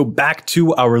going to go back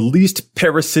to our least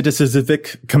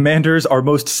parasitic commanders, our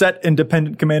most set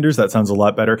independent commanders. That sounds a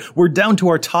lot better. We're down to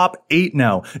our top 8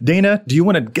 now. Dana, do you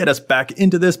want to get us back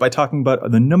into this by talking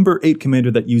about the number 8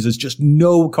 commander that uses just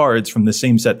no cards from the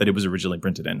same set that it was originally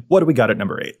printed in? What do we got at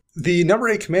number 8? The number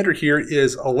 8 commander here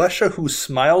is Alesha, who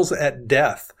smiles at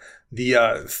death. The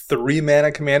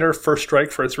 3-mana commander, first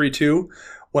strike for a 3/2.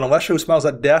 When Alesha, who smiles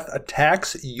at death,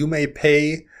 attacks, you may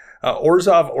pay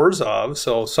Orzhov,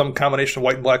 so some combination of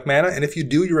white and black mana. And if you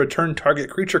do, you return target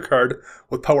creature card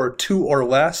with power 2 or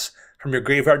less from your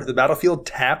graveyard to the battlefield,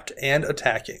 tapped and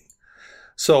attacking.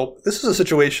 So this is a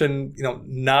situation,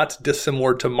 not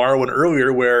dissimilar to Marwyn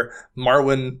earlier, where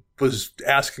Marwyn was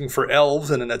asking for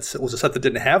elves, and it was a set that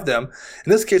didn't have them.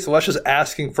 In this case, Alesha's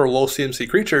asking for low CMC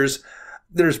creatures.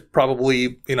 There's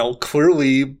probably,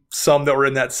 clearly some that were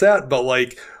in that set, but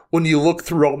when you look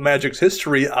throughout Magic's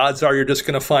history, odds are you're just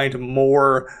going to find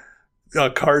more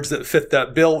cards that fit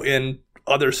that bill in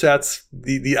other sets.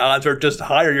 The odds are just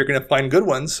higher. You're going to find good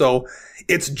ones. So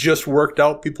it's just worked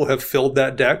out. People have filled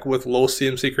that deck with low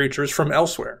CMC creatures from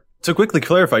elsewhere. So quickly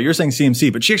clarify, you're saying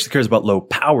CMC, but she actually cares about low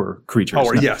power creatures.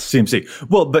 Power, yes. CMC.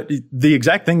 Well, but the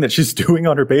exact thing that she's doing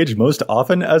on her page most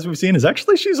often, as we've seen, is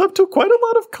actually she's up to quite a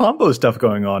lot of combo stuff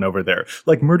going on over there.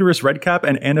 Like Murderous Redcap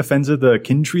and Anafenza, the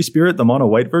Kintree Spirit, the mono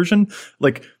white version.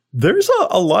 There's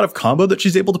a lot of combo that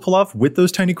she's able to pull off with those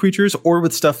tiny creatures, or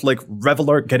with stuff like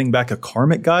Revelart getting back a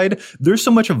Karmic Guide. There's so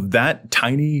much of that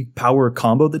tiny power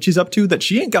combo that she's up to that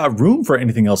she ain't got room for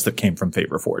anything else that came from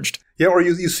Favor Forged. Yeah, or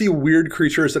you see weird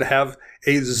creatures that have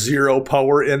a 0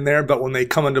 power in there, but when they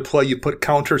come into play, you put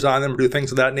counters on them or do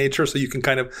things of that nature, so you can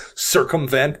kind of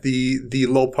circumvent the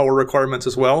low power requirements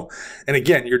as well. And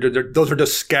again, those are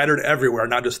just scattered everywhere,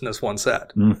 not just in this one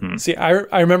set. Mm-hmm. See,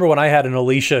 I remember when I had an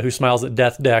Alicia who smiles at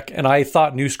death deck, and I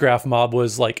thought Newscraft Mob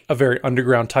was like a very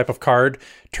underground type of card.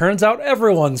 Turns out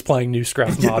everyone's playing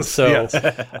Newscraft Mob,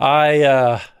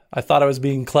 yes. I thought I was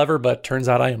being clever, but turns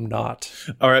out I am not.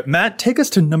 All right, Matt, take us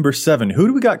to number 7. Who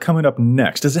do we got coming up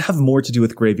next? Does it have more to do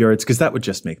with graveyards? Because that would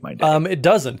just make my day. It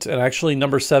doesn't. And actually,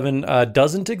 number 7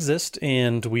 doesn't exist,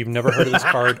 and we've never heard of this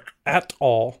card at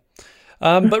all.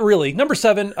 But really, number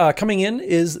 7 coming in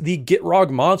is the Gitrog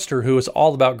monster, who is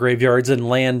all about graveyards and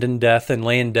land death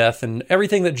and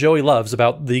everything that Joey loves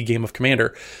about the game of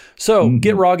Commander. So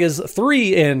Gitrog is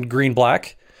 3 and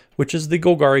green-black, which is the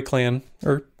Golgari clan,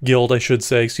 or guild, I should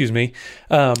say, excuse me.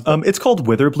 It's called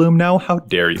Witherbloom now. How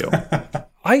dare you?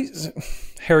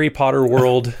 Harry Potter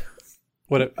world.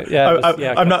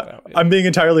 I'm being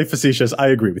entirely facetious. I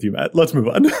agree with you, Matt. Let's move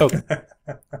on. Okay.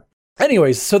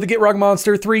 Anyways, so the Gitrog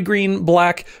monster, 3 green,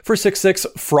 black for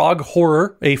 6/6, frog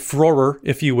horror, a frorer,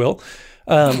 if you will.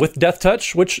 With Death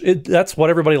Touch, that's what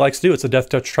everybody likes to do. It's a Death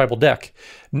Touch tribal deck.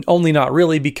 Only not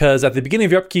really, because at the beginning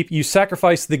of your upkeep, you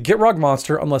sacrifice the Gitrog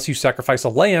monster unless you sacrifice a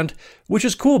land, which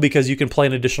is cool because you can play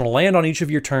an additional land on each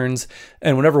of your turns,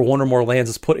 and whenever one or more lands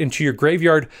is put into your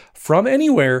graveyard from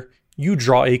anywhere, you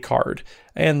draw a card.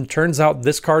 And turns out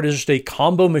this card is just a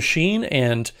combo machine,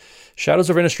 and Shadows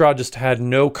of Innistrad just had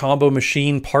no combo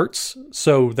machine parts,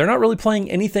 so they're not really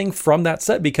playing anything from that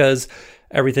set because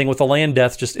everything with the land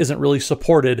death just isn't really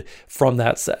supported from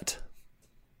that set.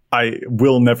 I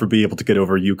will never be able to get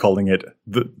over you calling it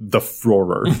the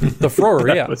Frorer. The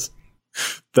Frorer, yeah.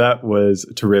 That was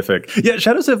terrific. Yeah,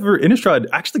 Shadows of Innistrad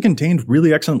actually contained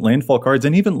really excellent landfall cards,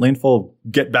 and even landfall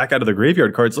get back out of the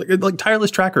graveyard cards. Like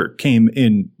Tireless Tracker came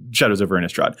in Shadows of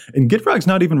Innistrad, and Gitrog's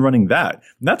not even running that.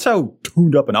 That's how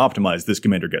tuned up and optimized this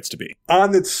commander gets to be.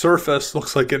 On its surface,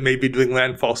 looks like it may be doing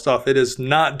landfall stuff. It is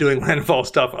not doing landfall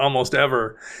stuff almost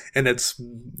ever, and it's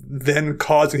then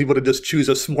causing people to just choose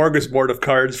a smorgasbord of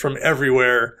cards from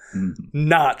everywhere,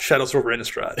 not Shadows of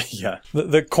Innistrad. Yeah.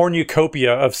 The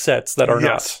cornucopia of sets that are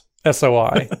not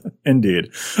SOI.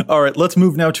 Indeed. All right, let's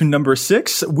move now to number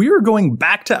 6. We are going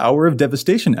back to Hour of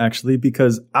Devastation, actually,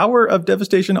 because Hour of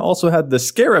Devastation also had the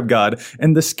Scarab God,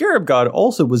 and the Scarab God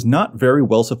also was not very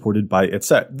well supported by its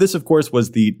set. This, of course,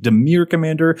 was the Dimir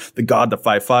commander, the god, the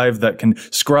 5/5 that can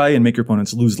scry and make your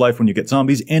opponents lose life when you get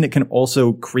zombies, and it can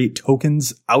also create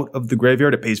tokens out of the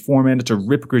graveyard. It pays 4 mana to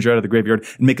rip a creature out of the graveyard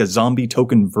and make a zombie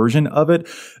token version of it.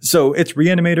 So it's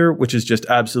Reanimator, which is just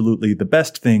absolutely the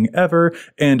best thing ever,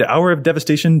 and Hour of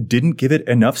Devastation didn't give it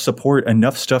enough support,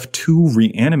 enough stuff to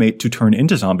reanimate to turn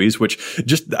into zombies, which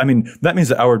that means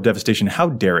that Hour of Devastation, how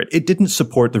dare it? It didn't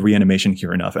support the reanimation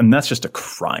here enough, and that's just a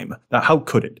crime. How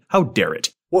could it? How dare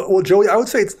it? Well, Joey, I would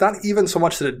say it's not even so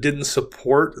much that it didn't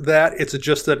support that. It's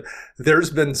just that there's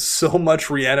been so much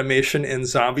reanimation and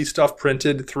zombie stuff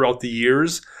printed throughout the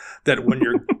years that when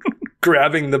you're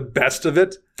grabbing the best of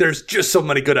it. There's just so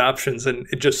many good options, and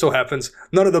it just so happens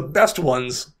none of the best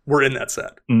ones were in that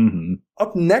set. Mm-hmm.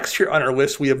 Up next here on our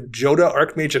list, we have Jodah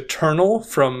Archmage Eternal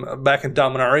from back in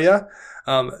Dominaria.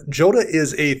 Jodah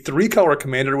is a 3-color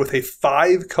commander with a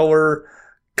 5-color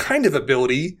kind of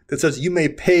ability that says you may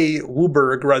pay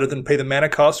WUBRG rather than pay the mana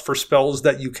cost for spells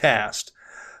that you cast.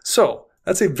 So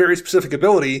that's a very specific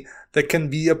ability that can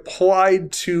be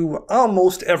applied to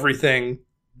almost everything,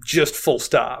 just full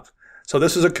stop. So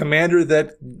this is a commander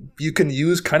that you can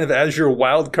use kind of as your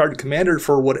wild card commander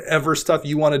for whatever stuff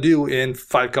you want to do in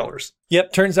 5 colors.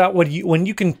 Yep, turns out when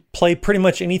you can play pretty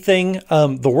much anything,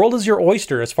 the world is your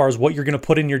oyster as far as what you're going to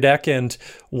put in your deck, and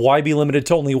why be limited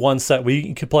to only one set?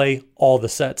 You can play all the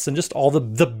sets and just all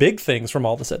the big things from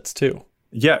all the sets too.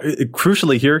 Yeah,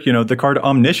 crucially here, the card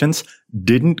Omniscience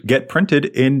didn't get printed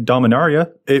in Dominaria.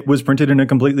 It was printed in a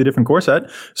completely different core set.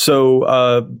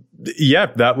 So,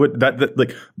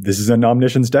 this is an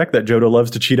Omniscience deck that Jodah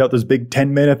loves to cheat out those big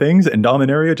 10 mana things, and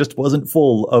Dominaria just wasn't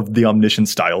full of the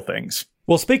Omniscience style things.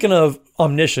 Well, speaking of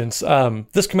Omniscience,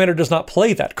 this commander does not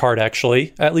play that card,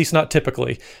 actually, at least not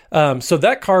typically. So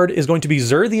that card is going to be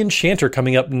Zur the Enchanter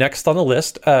coming up next on the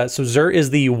list. So Zur is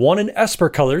the 1 in Esper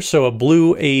colors, so a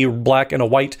blue, a black, and a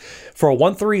white for a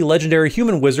 1/3 legendary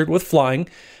human wizard with flying.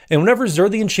 And whenever Zur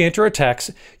the Enchanter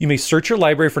attacks, you may search your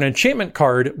library for an enchantment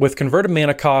card with converted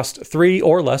mana cost 3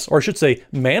 or less, or I should say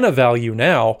mana value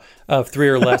now of 3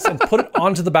 or less, and put it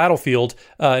onto the battlefield.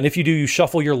 And if you do, you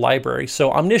shuffle your library.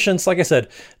 So Omniscience, like I said,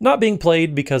 not being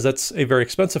played because that's a very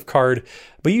expensive card,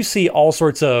 but you see all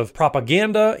sorts of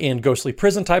propaganda and Ghostly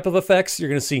Prison type of effects. You're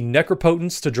going to see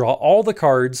Necropotence to draw all the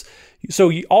cards.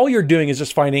 So all you're doing is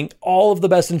just finding all of the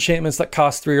best enchantments that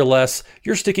cost 3 or less.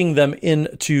 You're sticking them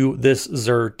into this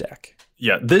Zur deck.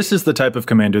 Yeah, this is the type of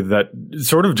commander that,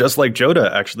 sort of just like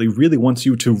Jodah, actually really wants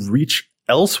you to reach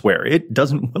elsewhere. It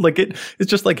doesn't it's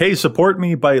just like, hey, support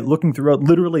me by looking throughout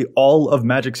literally all of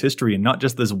Magic's history and not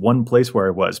just this one place where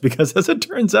I was. Because as it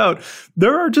turns out,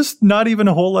 there are just not even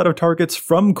a whole lot of targets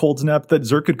from Cold Snap that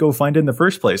Zur could go find in the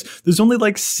first place. There's only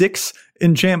like 6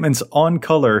 enchantments on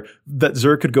color that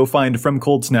Zur could go find from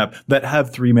Cold Snap that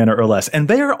have 3 mana or less. And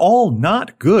they are all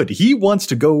not good. He wants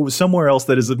to go somewhere else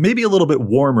that is maybe a little bit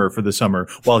warmer for the summer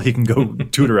while he can go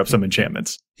tutor up some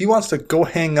enchantments. He wants to go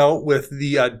hang out with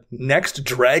the next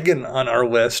dragon on our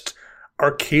list,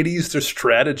 Arcades the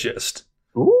Strategist.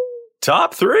 Ooh,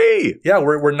 top 3. Yeah,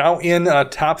 we're now in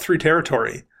top 3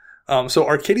 territory. So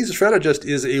Arcades the Strategist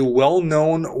is a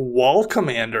well-known wall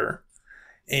commander,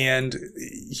 and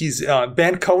he's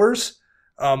banned colors,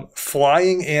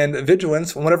 flying, and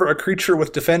vigilance. Whenever a creature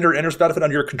with Defender enters battlefield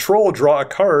under your control, draw a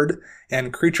card,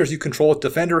 and creatures you control with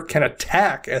Defender can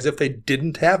attack as if they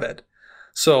didn't have it.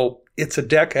 So it's a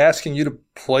deck asking you to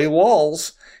play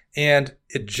walls, and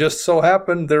it just so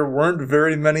happened there weren't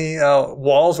very many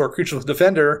walls or creatures with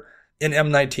Defender in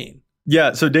M19.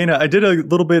 Yeah, so Dana, I did a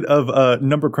little bit of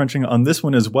number crunching on this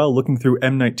one as well, looking through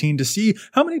M19 to see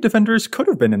how many defenders could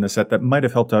have been in the set that might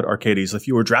have helped out Arcades if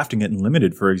you were drafting it in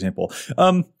Limited, for example.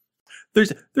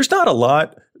 There's not a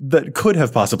lot that could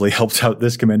have possibly helped out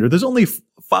this commander. There's only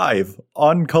 5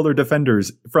 on-color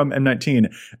defenders from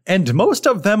M19, and most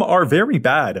of them are very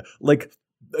bad, like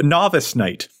Novice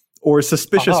Knight or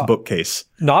Suspicious Bookcase.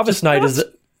 Novice Knight is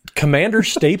commander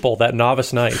staple, that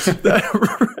Novice Knight.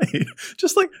 Right.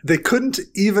 Just like they couldn't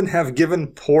even have given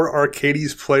poor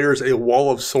Arcades players a Wall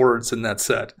of Swords in that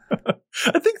set.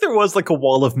 I think there was like a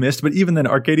Wall of Mist, but even then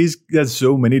Arcades has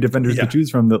so many defenders to choose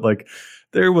from that like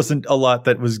there wasn't a lot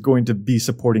that was going to be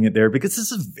supporting it there, because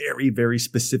this is a very, very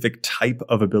specific type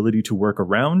of ability to work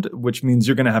around, which means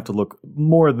you're going to have to look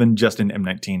more than just in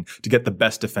M19 to get the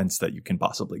best defense that you can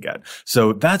possibly get.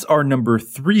 So that's our number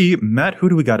 3. Matt, who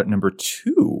do we got at number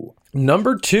 2?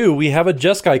 Number 2, we have a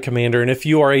Jeskai commander, and if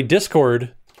you are a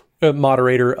Discord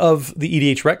moderator of the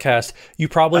EDH Retcast, you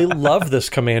probably love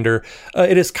this commander.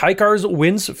 It is Kaikar's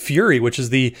Wind's Fury, which is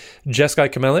the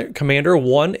Jeskai commander,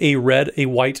 1, a red, a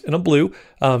white, and a blue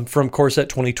from Core Set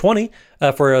 2020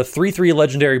 for a 3/3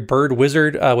 legendary bird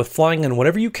wizard with flying. And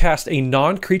whenever you cast a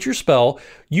non-creature spell,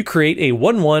 you create a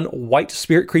 1/1 white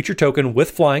spirit creature token with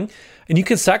flying, and you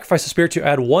can sacrifice a spirit to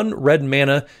add 1 red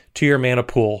mana to your mana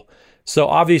pool. So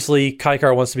obviously,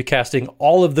 Kaikar wants to be casting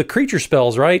all of the creature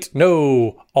spells, right?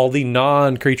 No, all the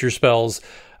non-creature spells.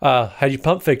 Had you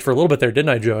pump faked for a little bit there, didn't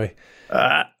I, Joey?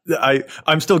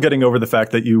 I'm still getting over the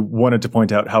fact that you wanted to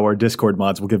point out how our Discord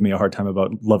mods will give me a hard time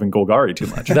about loving Golgari too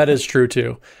much. That is true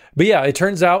too. But yeah, it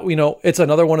turns out, it's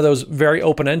another one of those very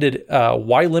open-ended.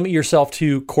 Why limit yourself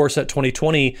to Core Set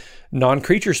 2020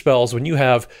 non-creature spells when you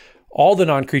have all the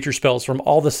non-creature spells from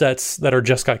all the sets that are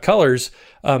Jeskai colors?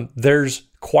 There's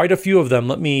quite a few of them.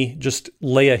 Let me just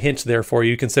lay a hint there for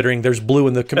you, considering there's blue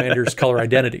in the Commander's color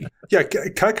identity. Yeah,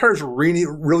 Kai is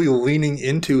really leaning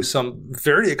into some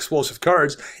very explosive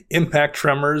cards. Impact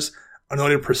Tremors,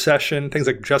 Anointed Procession, things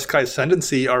like Jeskai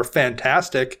Ascendancy are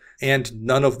fantastic, and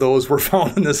none of those were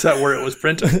found in the set where it was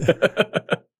printed.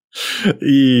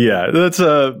 Yeah, that's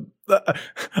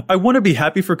I want to be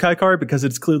happy for Kaikar because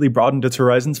it's clearly broadened its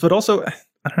horizons, but also,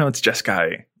 I don't know, it's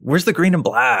Jeskai. Where's the green and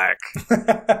black?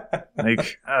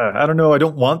 I don't know. I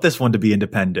don't want this one to be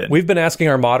independent. We've been asking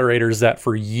our moderators that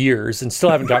for years and still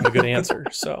haven't gotten a good answer.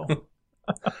 So,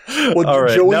 well, all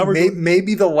right, Joey,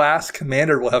 maybe the last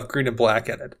Commander will have green and black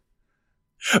in it.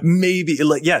 Maybe.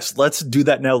 Yes, let's do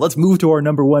that now. Let's move to our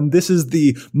number one. This is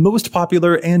the most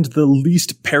popular and the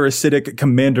least parasitic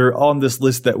commander on this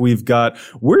list that we've got.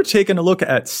 We're taking a look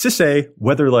at Sisay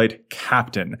Weatherlight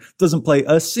Captain. Doesn't play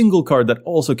a single card that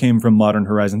also came from Modern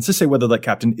Horizons. Sisay Weatherlight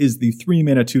Captain is the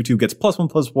 3-mana 2/2, gets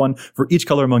 +1/+1 for each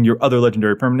color among your other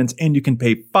legendary permanents, and you can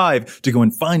pay 5 to go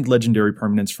and find legendary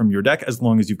permanents from your deck as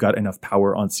long as you've got enough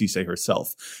power on Sisay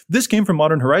herself. This came from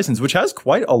Modern Horizons, which has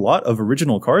quite a lot of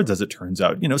original cards as it turns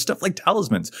out. You know, stuff like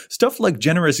Talismans, stuff like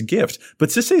Generous Gift. But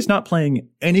Sisay's not playing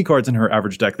any cards in her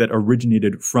average deck that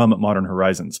originated from Modern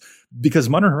Horizons, because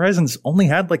Modern Horizons only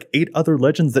had like 8 other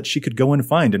legends that she could go and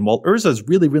find. And while Urza's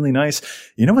really, really nice,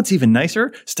 you know what's even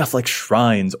nicer? Stuff like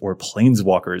Shrines or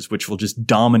Planeswalkers, which will just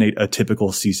dominate a typical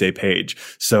Sisay page.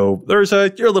 So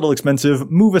Urza, you're a little expensive.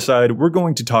 Move aside. We're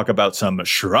going to talk about some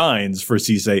Shrines for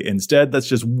Sisay instead. That's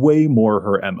just way more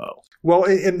her MO. Well,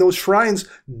 and those shrines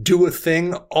do a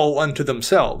thing all unto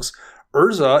themselves.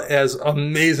 Urza, as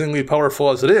amazingly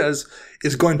powerful as it is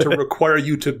going to require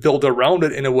you to build around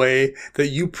it in a way that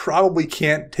you probably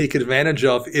can't take advantage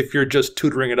of if you're just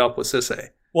tutoring it up with Sisay.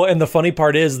 Well, and the funny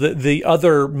part is that the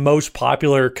other most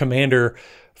popular commander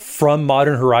from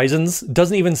Modern Horizons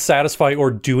doesn't even satisfy or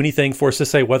do anything for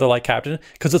Sisay Weatherlight Captain,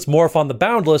 because it's Morph on the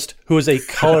Bound list, who is a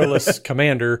colorless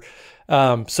commander.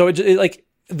 So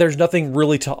there's nothing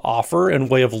really to offer in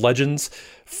way of legends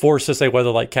for Sisay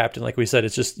Weatherlight Captain. Like we said,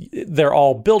 it's just they're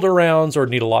all build-arounds or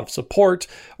need a lot of support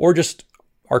or just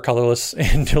are colorless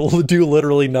and do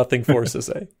literally nothing for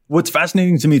Sisay. What's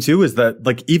fascinating to me too is that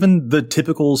like even the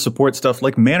typical support stuff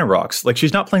like Mana Rocks, like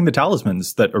she's not playing the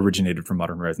Talismans that originated from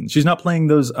Modern Horizons. She's not playing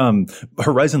those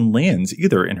Horizon lands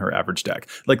either in her average deck.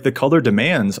 Like the color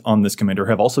demands on this commander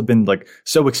have also been like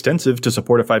so extensive to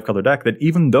support a 5-color deck that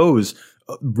even those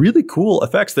really cool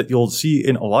effects that you'll see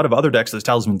in a lot of other decks as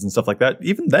Talismans and stuff like that,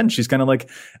 even then she's kind of like,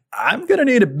 I'm going to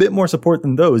need a bit more support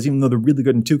than those, even though they're really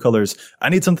good in 2 colors. I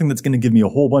need something that's going to give me a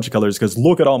whole bunch of colors because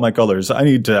look at all my colors. I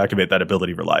need to activate that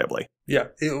ability reliably. Yeah.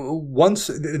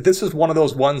 This is one of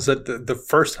those ones that the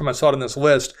first time I saw it on this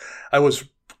list, I was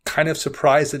kind of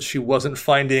surprised that she wasn't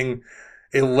finding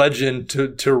a legend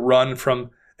to run from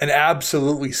an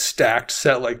absolutely stacked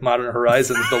set like Modern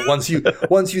Horizons. But once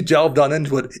you delve down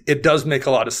into it, it does make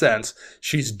a lot of sense.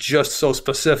 She's just so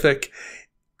specific.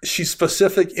 She's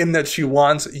specific in that she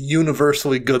wants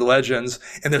universally good legends,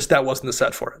 and that wasn't the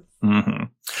set for it. Mm-hmm.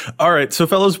 All right, so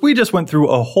fellows, we just went through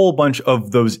a whole bunch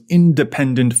of those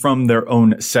independent from their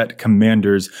own set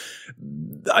commanders.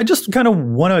 I just kind of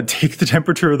want to take the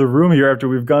temperature of the room here after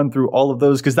we've gone through all of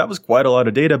those, because that was quite a lot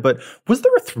of data. But was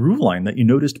there a through line that you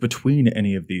noticed between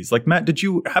any of these? Like, Matt, did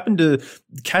you happen to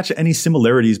catch any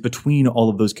similarities between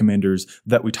all of those commanders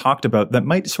that we talked about that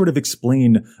might sort of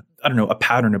explain, I don't know, a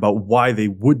pattern about why they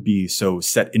would be so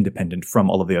set independent from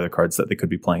all of the other cards that they could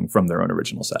be playing from their own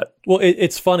original set? Well,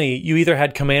 it's funny. You either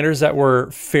had commanders that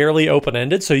were fairly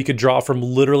open-ended, so you could draw from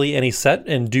literally any set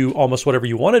and do almost whatever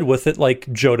you wanted with it, like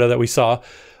Jodah that we saw,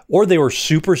 or they were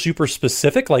super, super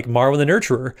specific, like Marwyn the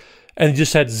Nurturer, and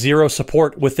just had zero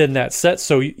support within that set.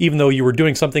 So even though you were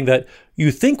doing something that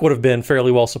you think would have been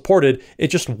fairly well supported, it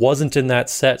just wasn't in that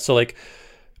set. So like,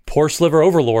 poor Sliver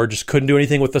Overlord just couldn't do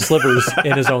anything with the slivers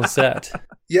in his own set.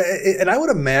 Yeah, and I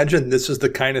would imagine this is the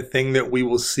kind of thing that we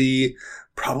will see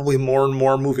probably more and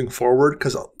more moving forward,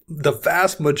 because the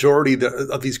vast majority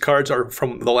of these cards are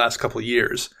from the last couple of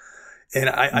years. And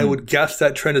I would guess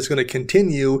that trend is going to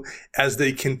continue as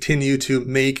they continue to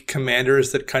make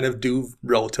commanders that kind of do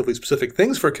relatively specific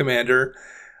things for a commander.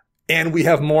 And we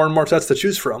have more and more sets to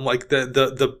choose from. Like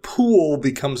the pool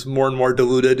becomes more and more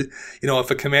diluted. You know, if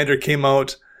a commander came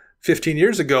out 15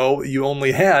 years ago, you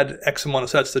only had X amount of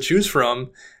sets to choose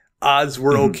from. Odds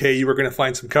were okay, you were going to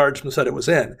find some cards from the set it was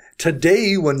in.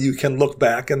 Today, when you can look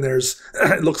back and there's,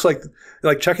 it looks like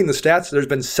checking the stats, there's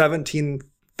been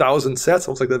 17,000 sets.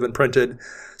 It looks like they've been printed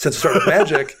since the start of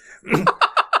Magic.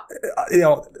 You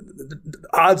know,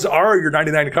 odds are your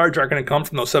 99 cards aren't going to come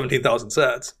from those 17,000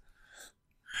 sets.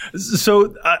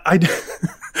 So I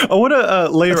want to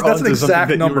layer on. That's an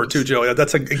exact number too, Joey.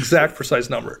 That's an exact precise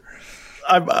number.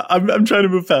 I'm trying to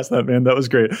move past that, man. That was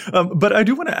great. But I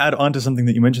do want to add on to something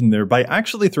that you mentioned there by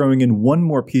actually throwing in one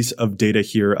more piece of data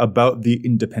here about the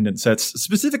independent sets.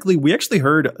 Specifically, we actually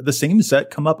heard the same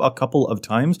set come up a couple of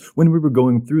times when we were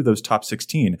going through those top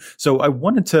 16. So I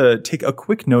wanted to take a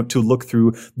quick note to look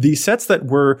through the sets that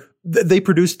they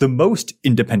produced the most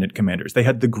independent commanders. They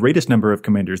had the greatest number of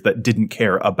commanders that didn't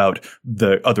care about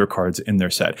the other cards in their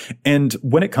set. And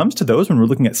when it comes to those, when we're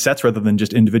looking at sets rather than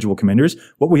just individual commanders,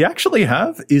 what we actually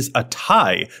have is a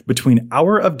tie between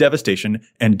Hour of Devastation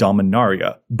and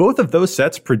Dominaria. Both of those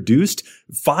sets produced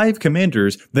 5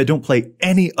 commanders that don't play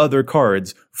any other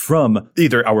cards from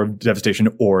either Hour of Devastation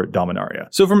or Dominaria.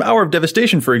 So from Hour of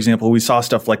Devastation, for example, we saw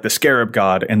stuff like the Scarab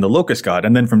God and the Locust God.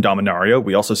 And then from Dominaria,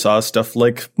 we also saw stuff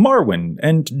like Marwyn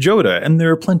and Jodah. And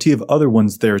there are plenty of other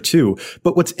ones there too.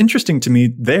 But what's interesting to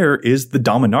me there is the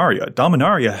Dominaria.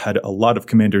 Dominaria had a lot of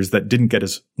commanders that didn't get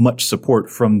as much support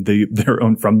from the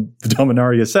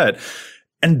Dominaria set.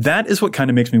 And that is what kind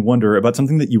of makes me wonder about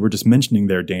something that you were just mentioning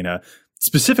there, Dana,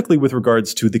 specifically with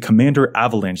regards to the Commander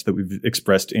Avalanche that we've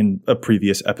expressed in a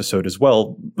previous episode as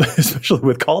well, especially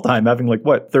with Kaldheim having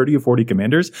 30 or 40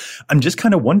 commanders. I'm just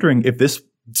kind of wondering if this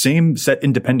same set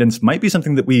independence might be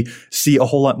something that we see a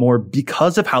whole lot more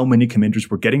because of how many commanders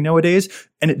we're getting nowadays.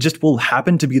 And it just will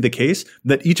happen to be the case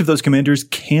that each of those commanders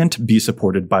can't be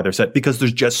supported by their set because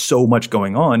there's just so much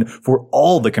going on for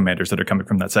all the commanders that are coming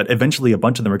from that set. Eventually, a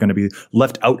bunch of them are going to be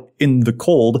left out in the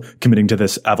cold, committing to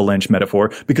this Avalanche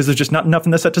metaphor, because there's just not enough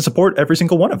in the set to support every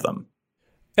single one of them.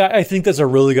 I think that's a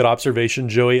really good observation,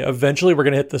 Joey. Eventually, we're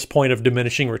going to hit this point of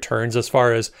diminishing returns as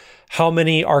far as how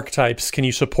many archetypes can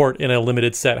you support in a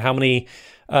limited set? How many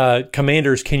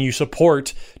commanders can you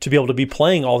support to be able to be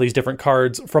playing all these different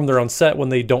cards from their own set when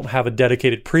they don't have a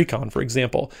dedicated precon, for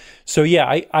example? So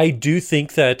yeah, I do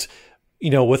think that,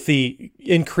 with the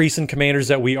increase in commanders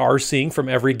that we are seeing from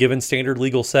every given standard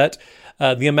legal set,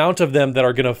 the amount of them that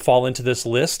are going to fall into this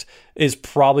list is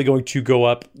probably going to go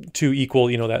up to equal,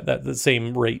 that the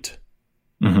same rate.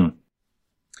 Mm-hmm.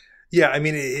 Yeah, I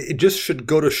mean, it just should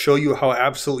go to show you how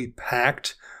absolutely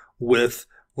packed with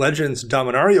Legends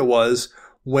Dominaria was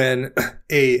when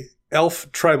a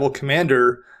elf tribal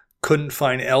commander couldn't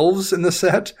find elves in the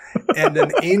set, and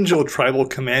an angel tribal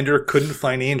commander couldn't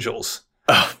find angels.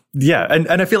 Yeah, and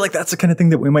I feel like that's the kind of thing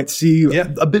that we might see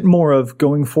a bit more of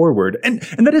going forward. And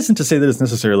that isn't to say that it's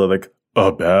necessarily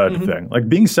a bad thing.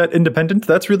 Being set independent,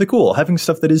 that's really cool. Having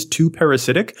stuff that is too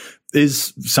parasitic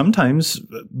is sometimes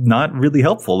not really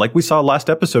helpful. Like we saw last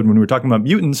episode when we were talking about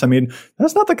mutants. I mean,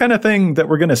 that's not the kind of thing that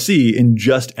we're going to see in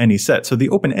just any set. So the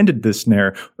open-endedness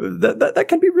there, that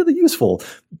can be really useful.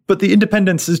 But the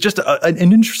independence is just an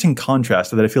interesting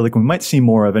contrast that I feel like we might see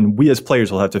more of. And we as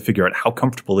players will have to figure out how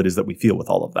comfortable it is that we feel with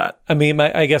all of that. I mean,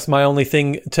 I guess my only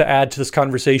thing to add to this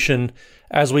conversation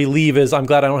as we leave is I'm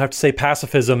glad I don't have to say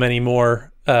pacifism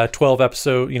anymore. 12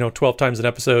 times an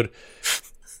episode.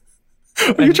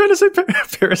 Are you trying to say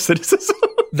parasiticism?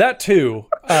 That too.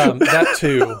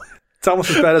 It's almost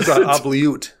as bad as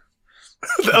obliute.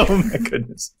 Oh my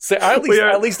goodness. So at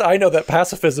least I know that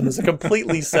pacifism is a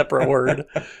completely separate word.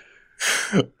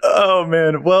 Oh,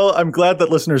 man. Well, I'm glad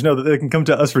that listeners know that they can come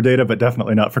to us for data, but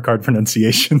definitely not for card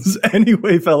pronunciations.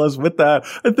 Anyway, fellas, with that,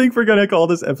 I think we're going to call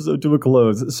this episode to a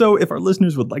close. So if our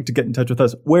listeners would like to get in touch with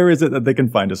us, where is it that they can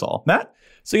find us all? Matt?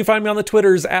 So you can find me on the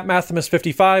Twitters at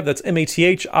Mathimus55. That's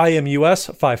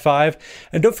MATHIMUS55.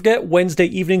 And don't forget, Wednesday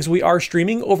evenings we are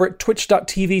streaming over at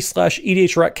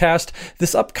twitch.tv/EDHRECast.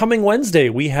 This upcoming Wednesday,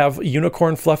 we have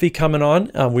Unicorn Fluffy coming on.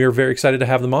 We are very excited to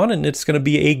have them on, and it's going to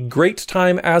be a great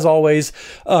time as always.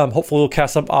 Hopefully we'll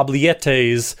cast some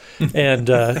Oblietes and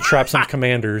trap some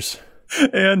commanders.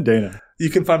 And Dana. You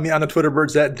can find me on the Twitter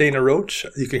birds at Dana Roach.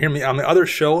 You can hear me on the other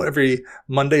show every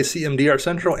Monday, CMDR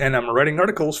Central, and I'm writing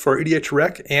articles for EDH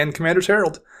Rec and Commander's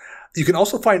Herald. You can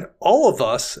also find all of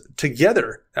us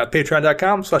together at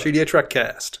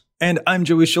patreon.com/EDHRECast. And I'm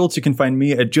Joey Schultz. You can find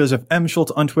me at Joseph M. Schultz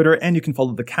on Twitter, and you can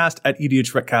follow the cast at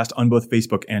EDHRECast on both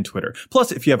Facebook and Twitter.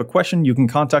 Plus, if you have a question, you can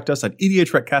contact us at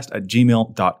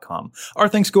edhrecast@gmail.com. Our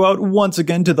thanks go out once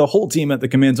again to the whole team at the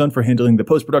Command Zone for handling the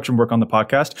post-production work on the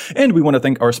podcast. And we want to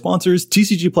thank our sponsors,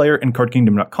 TCG Player and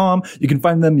CardKingdom.com. You can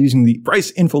find them using the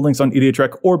price info links on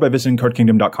EDHREC or by visiting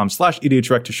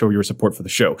CardKingdom.com/EDHREC to show your support for the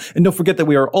show. And don't forget that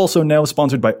we are also now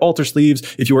sponsored by Alter Sleeves.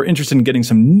 If you are interested in getting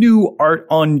some new art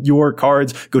on your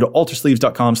cards, go to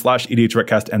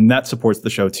altersleeves.com/EDHRECast, and that supports the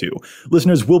show too.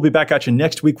 Listeners, we'll be back at you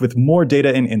next week with more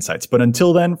data and insights. But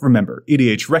until then, remember,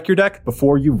 EDH wreck your deck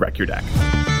before you wreck your deck.